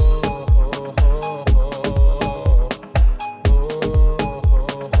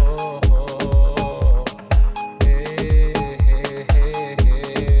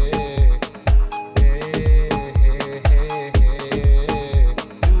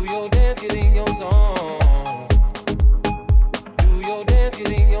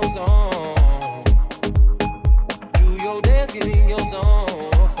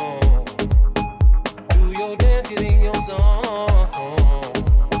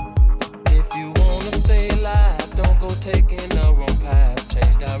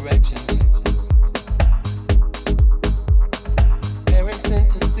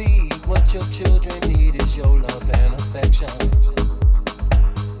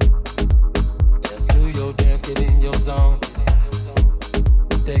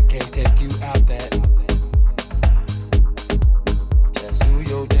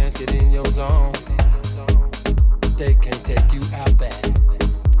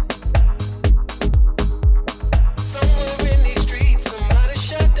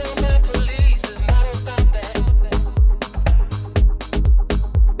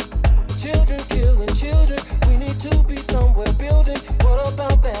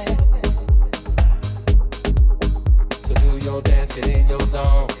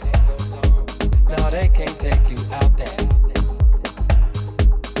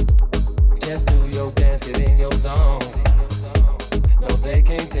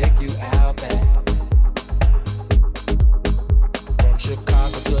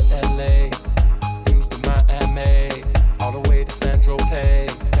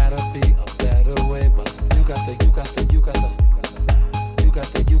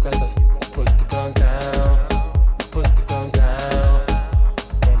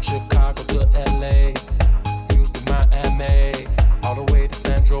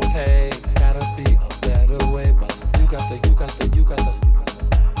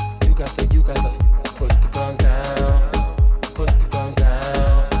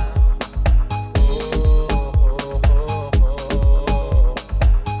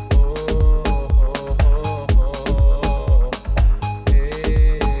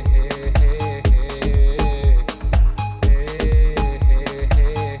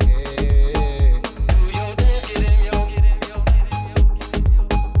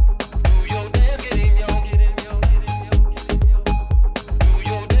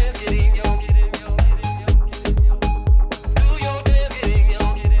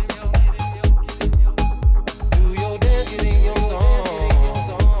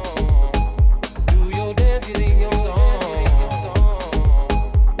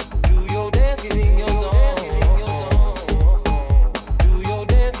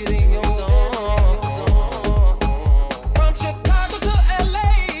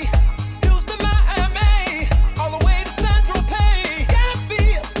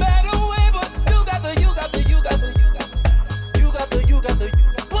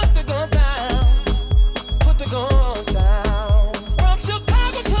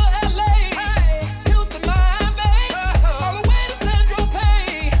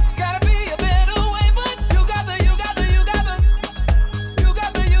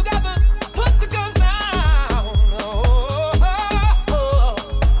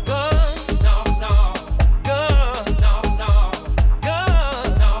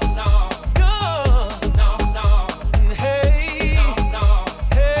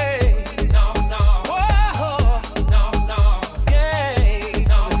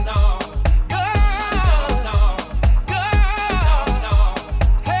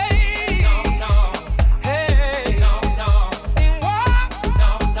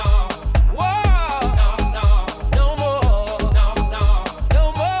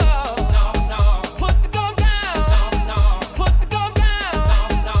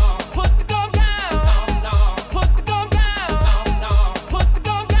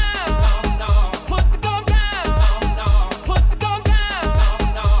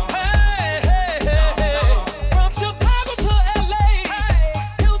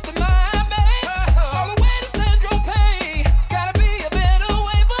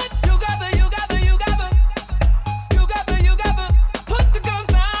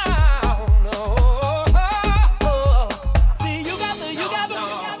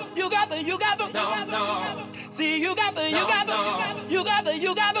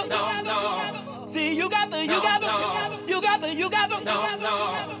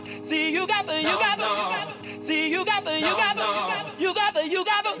 See, you got the, you got the, see, you got the, you got the, you got the, you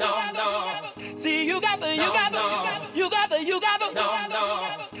got the, see, you got the, you got the, you got the, you got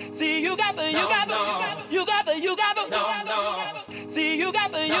the, see, you got the, you got the, you got the, you got the, see, you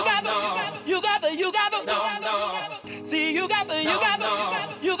got the, you got the, you got the, you got the, see, you got the, you got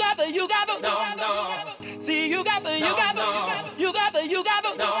the, you got the, you got the, see, you got the, you got the, you got the, you got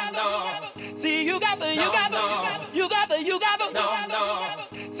the, see, you got the, you got the, you got the, you got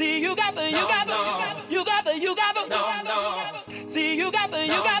the, see, you got the, you got the, you got the, you got the, see, you got the,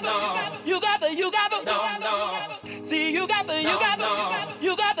 you got the, you got the, you got the, see, you got the, you got the,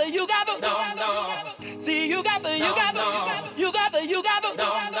 you got the, you got the, see, you got the, you got the, you got the, you got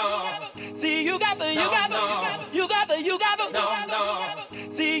the, see, you got the, you got the, you got the, you got the, see, you got the, you got the, you got the, you got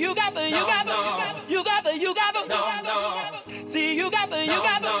the, see, you got the, you got the, you got the, you got the, see, you got the, you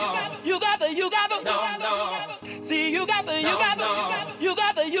got the, you got the, you got the, see, you got the, you got the, you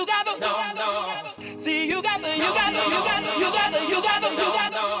got the, you got the, you got the, you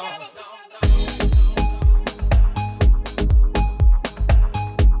got the.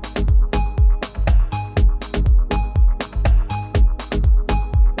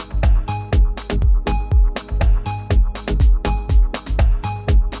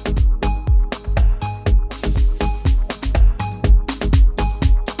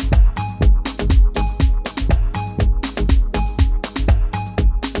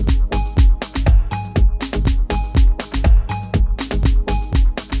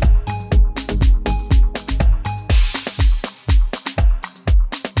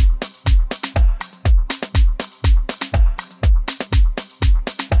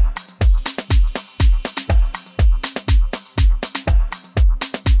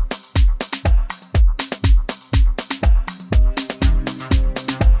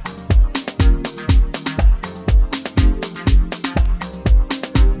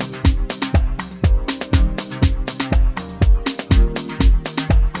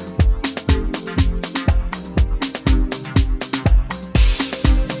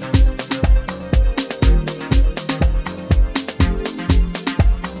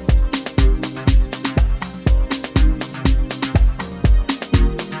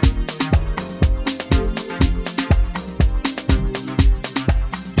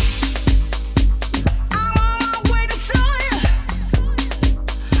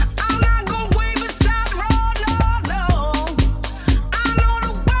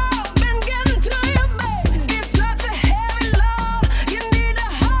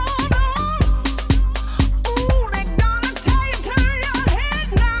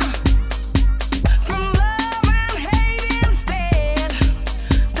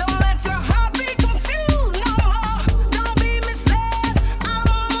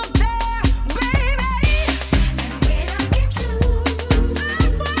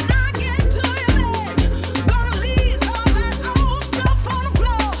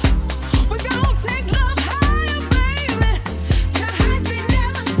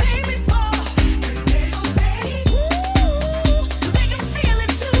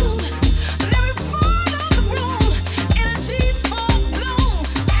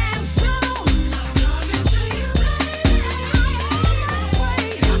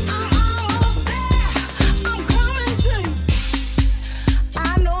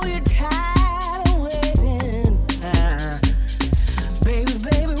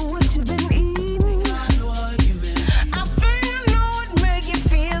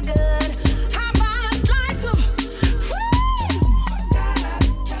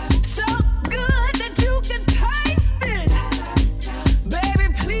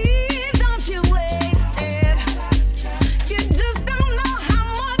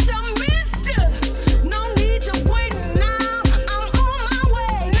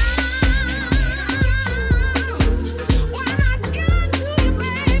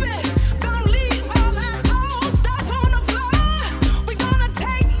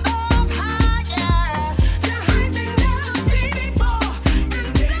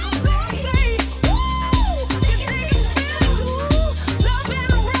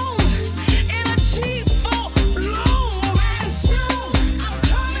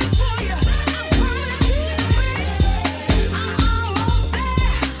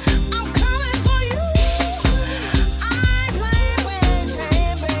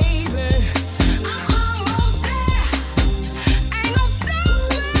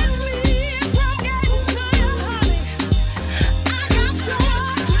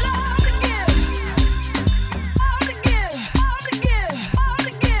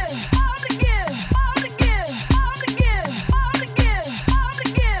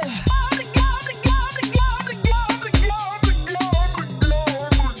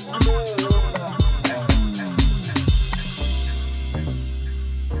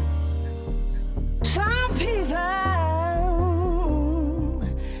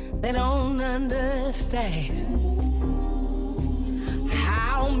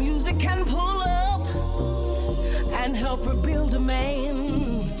 can pull up and help rebuild a man.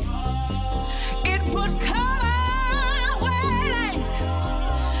 It put color where it ain't,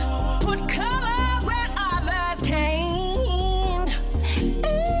 put color where others can't.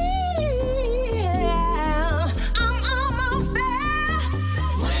 Yeah, I'm almost there.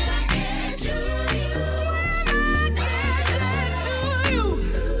 When I get to you, when I get to you,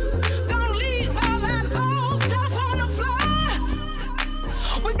 gonna leave all that old stuff on the floor.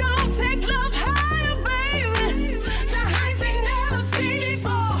 We're gonna take love higher, baby, to heights they never seen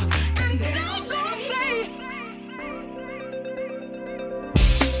before. And don't say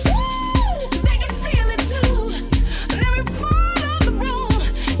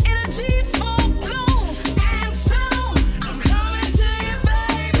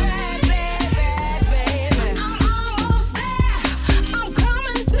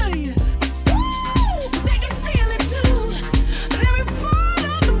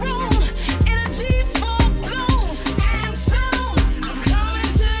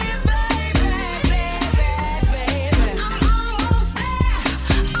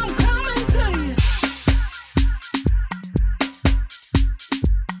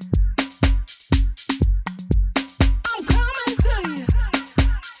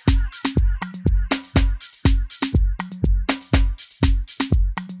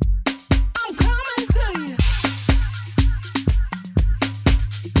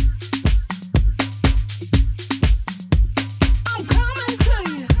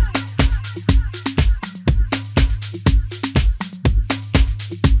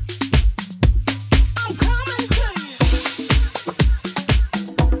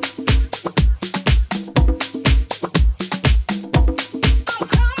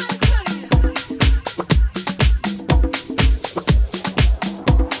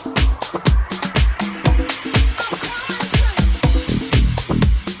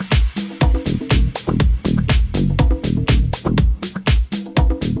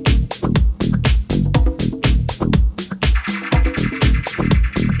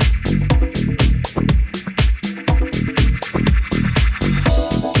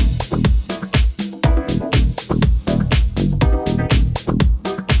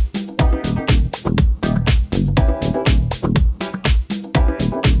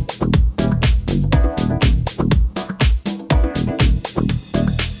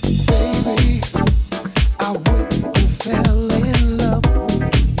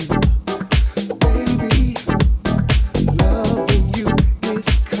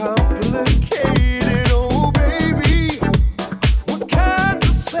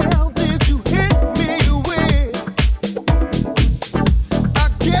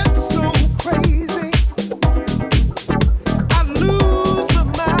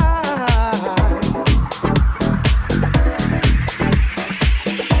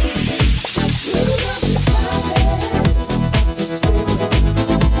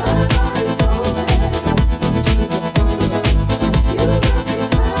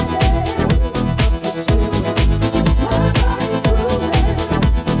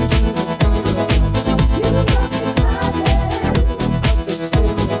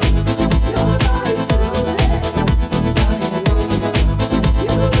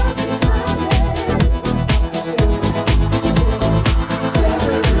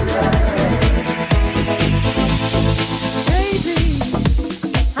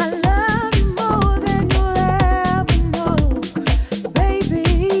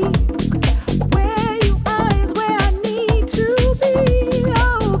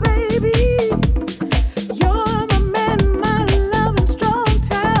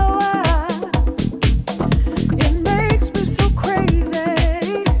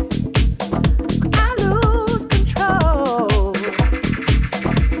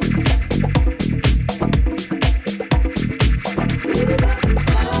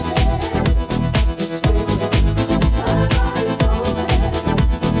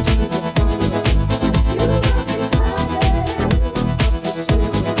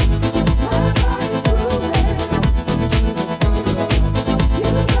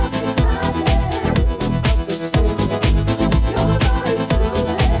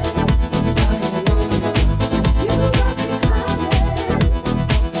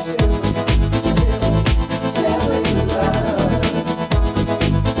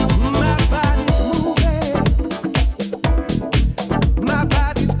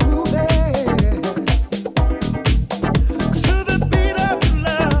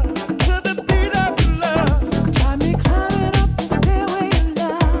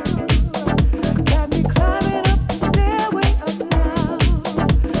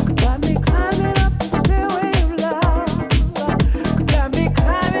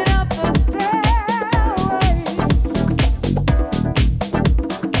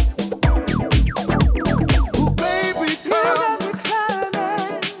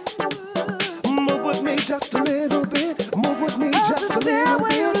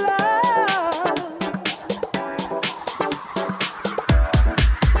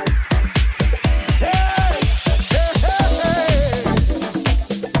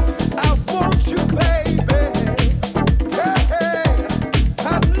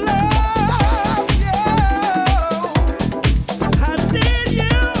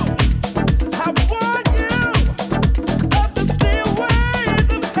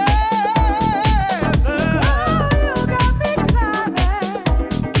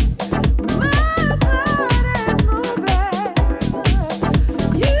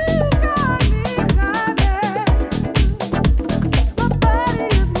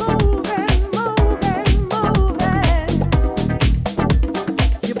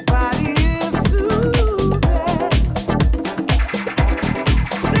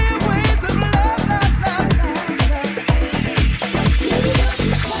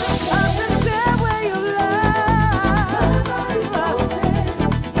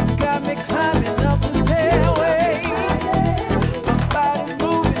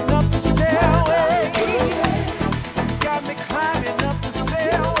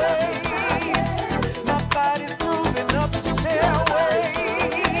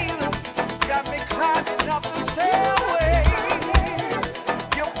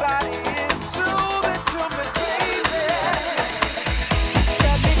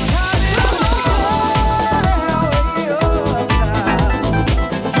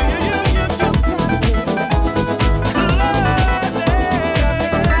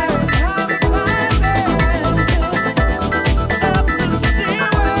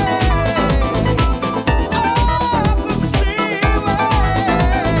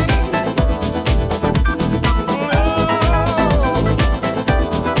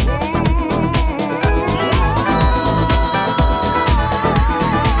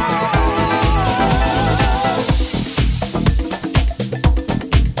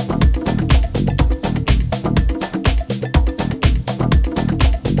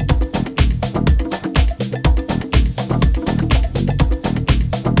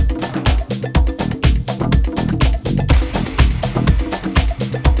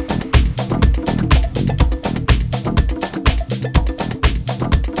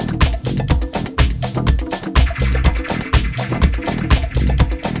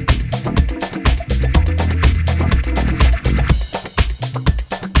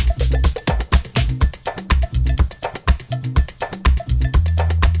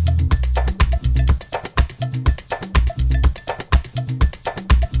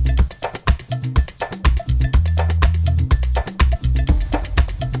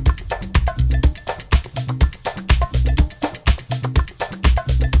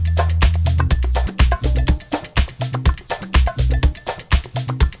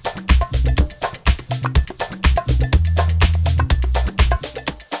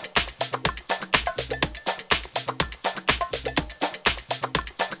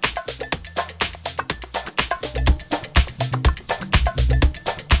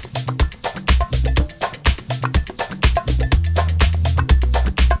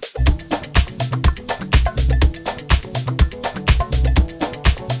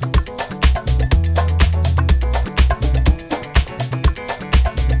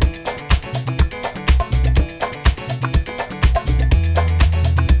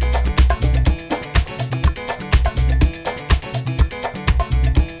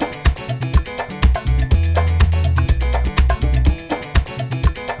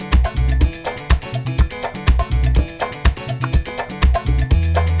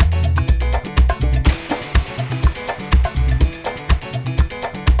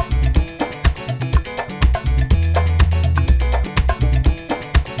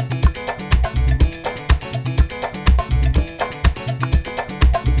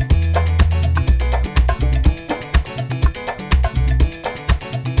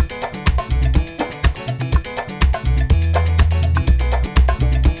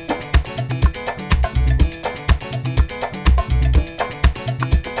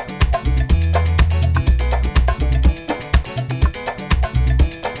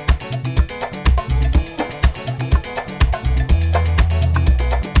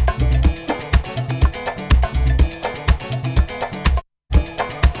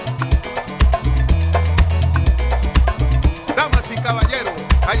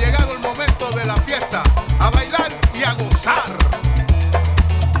gozar.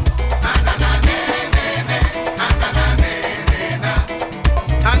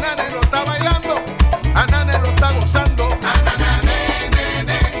 Anane lo está bailando, Anane lo está gozando.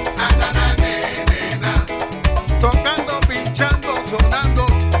 Tocando, pinchando, sonando.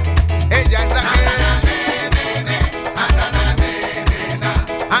 Ella es la que es.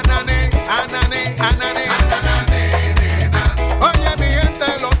 Anane, Anane, Anane. Oye, mi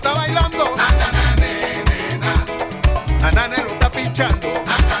gente lo está bailando. Anane lo está pinchando.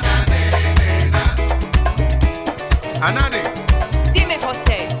 Anane, Dime,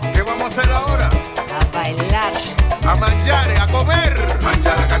 José, ¿qué vamos a hacer ahora? a bailar. A mangiare, a comer.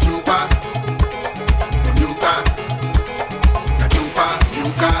 Mangiare cachupa, con yuca. Cachupa,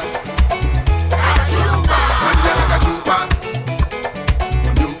 yuca. Cachupa. Mangiare cachupa,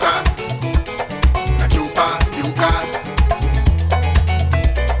 con yuca. Cachupa, yuca.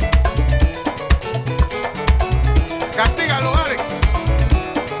 Castígalo, Alex.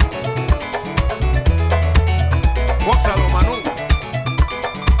 Gózalo, Manu.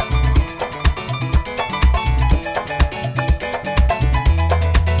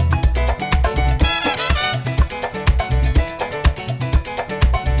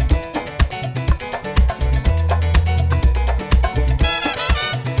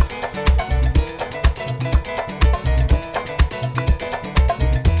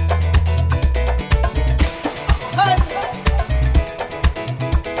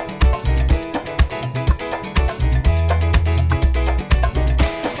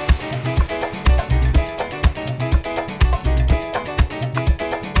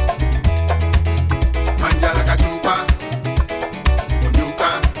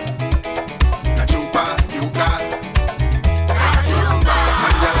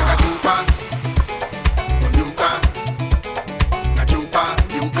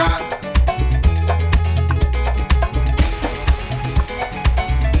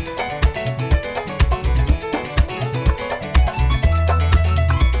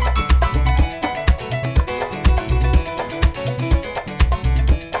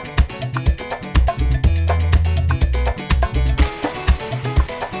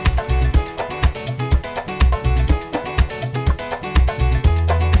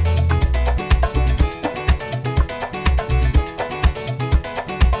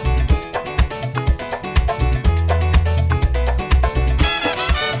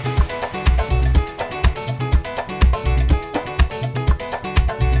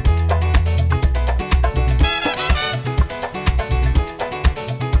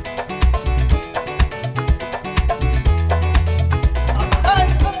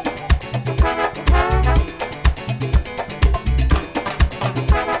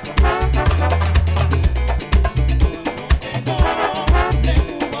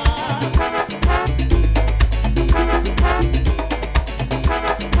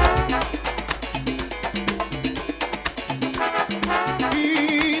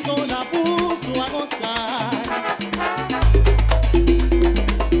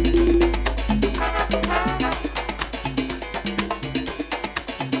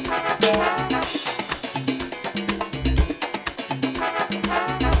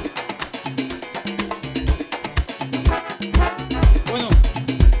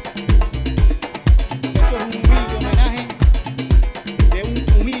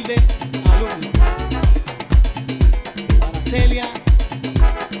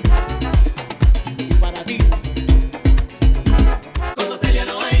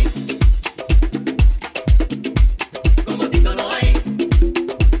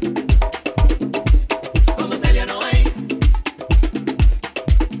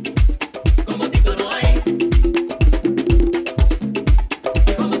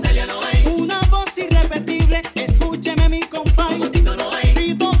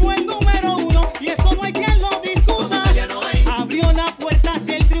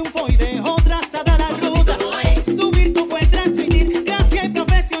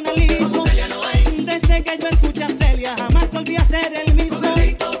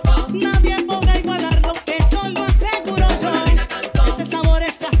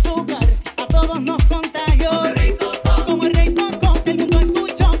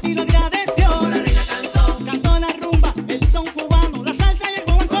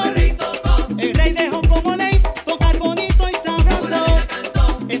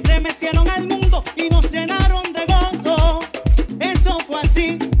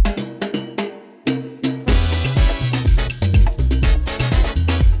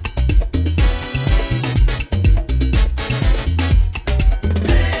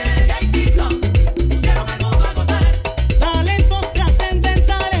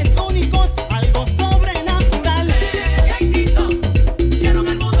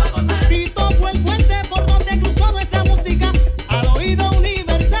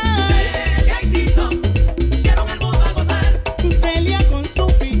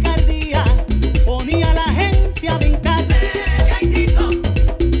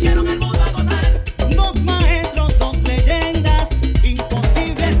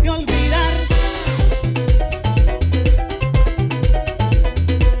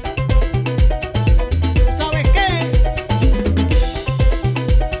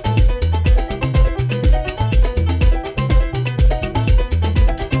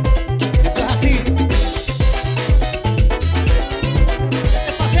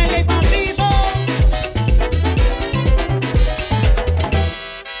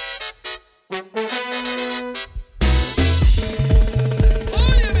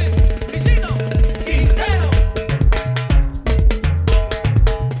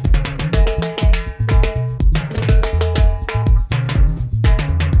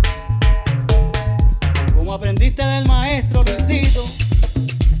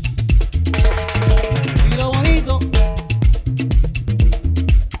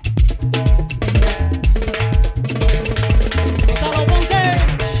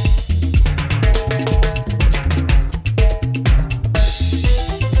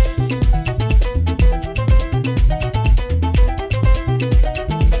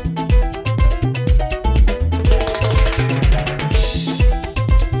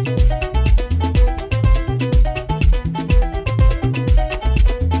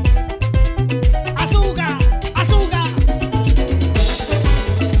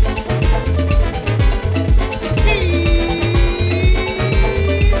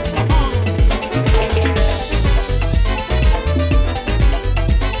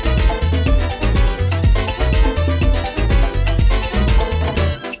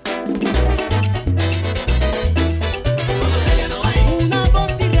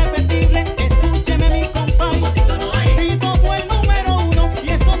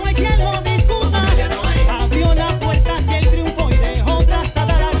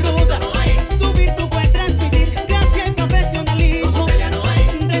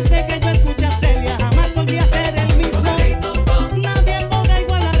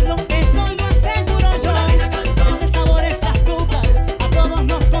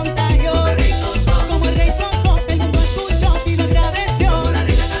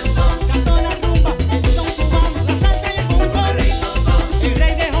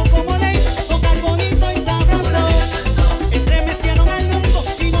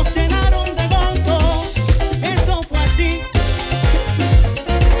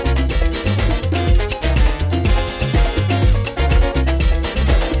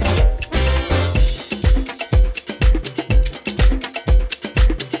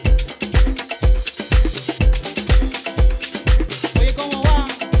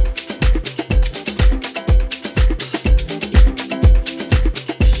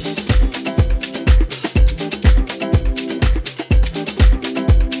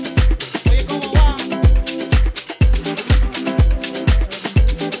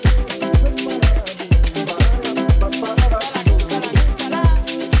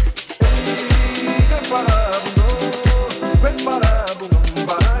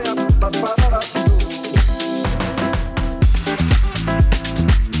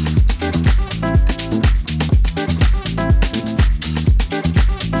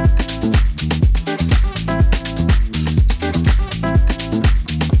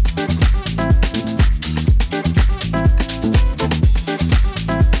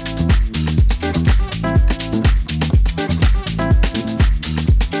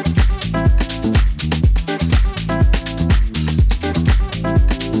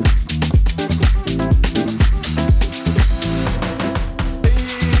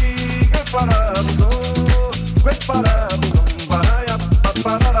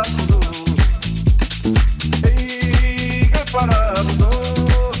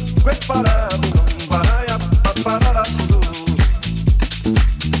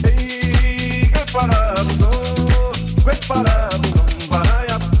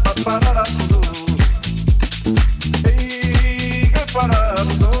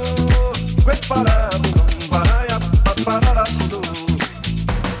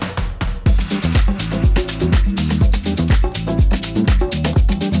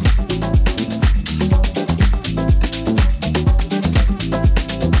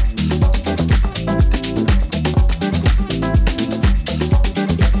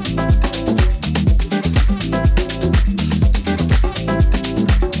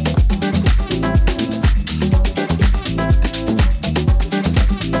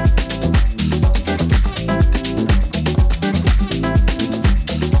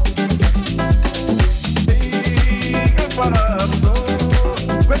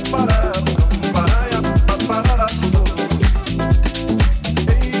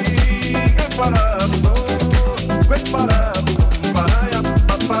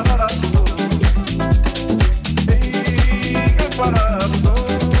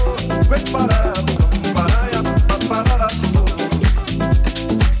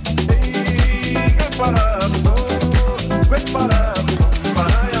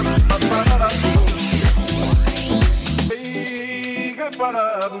 que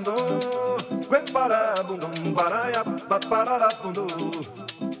parabundo, que parabundum, baraia, paparabundo.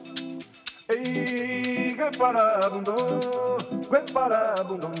 Ei, que parabundo, que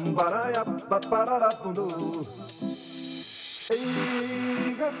parabundum, baraia, paparabundo.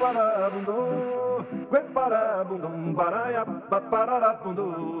 Ei, que parabundo, que parabundum, baraia,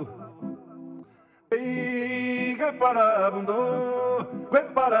 paparabundo. Ei, que parabundo, que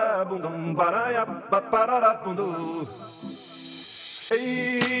parabundum, baraia, paparabundo.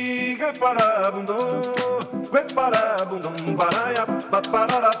 Ei, que parabundo, que parabundum, baraia,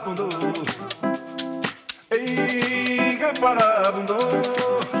 paparabundo. Ei, que parabundo,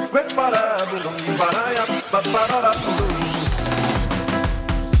 que parabundum, baraia, paparabundo.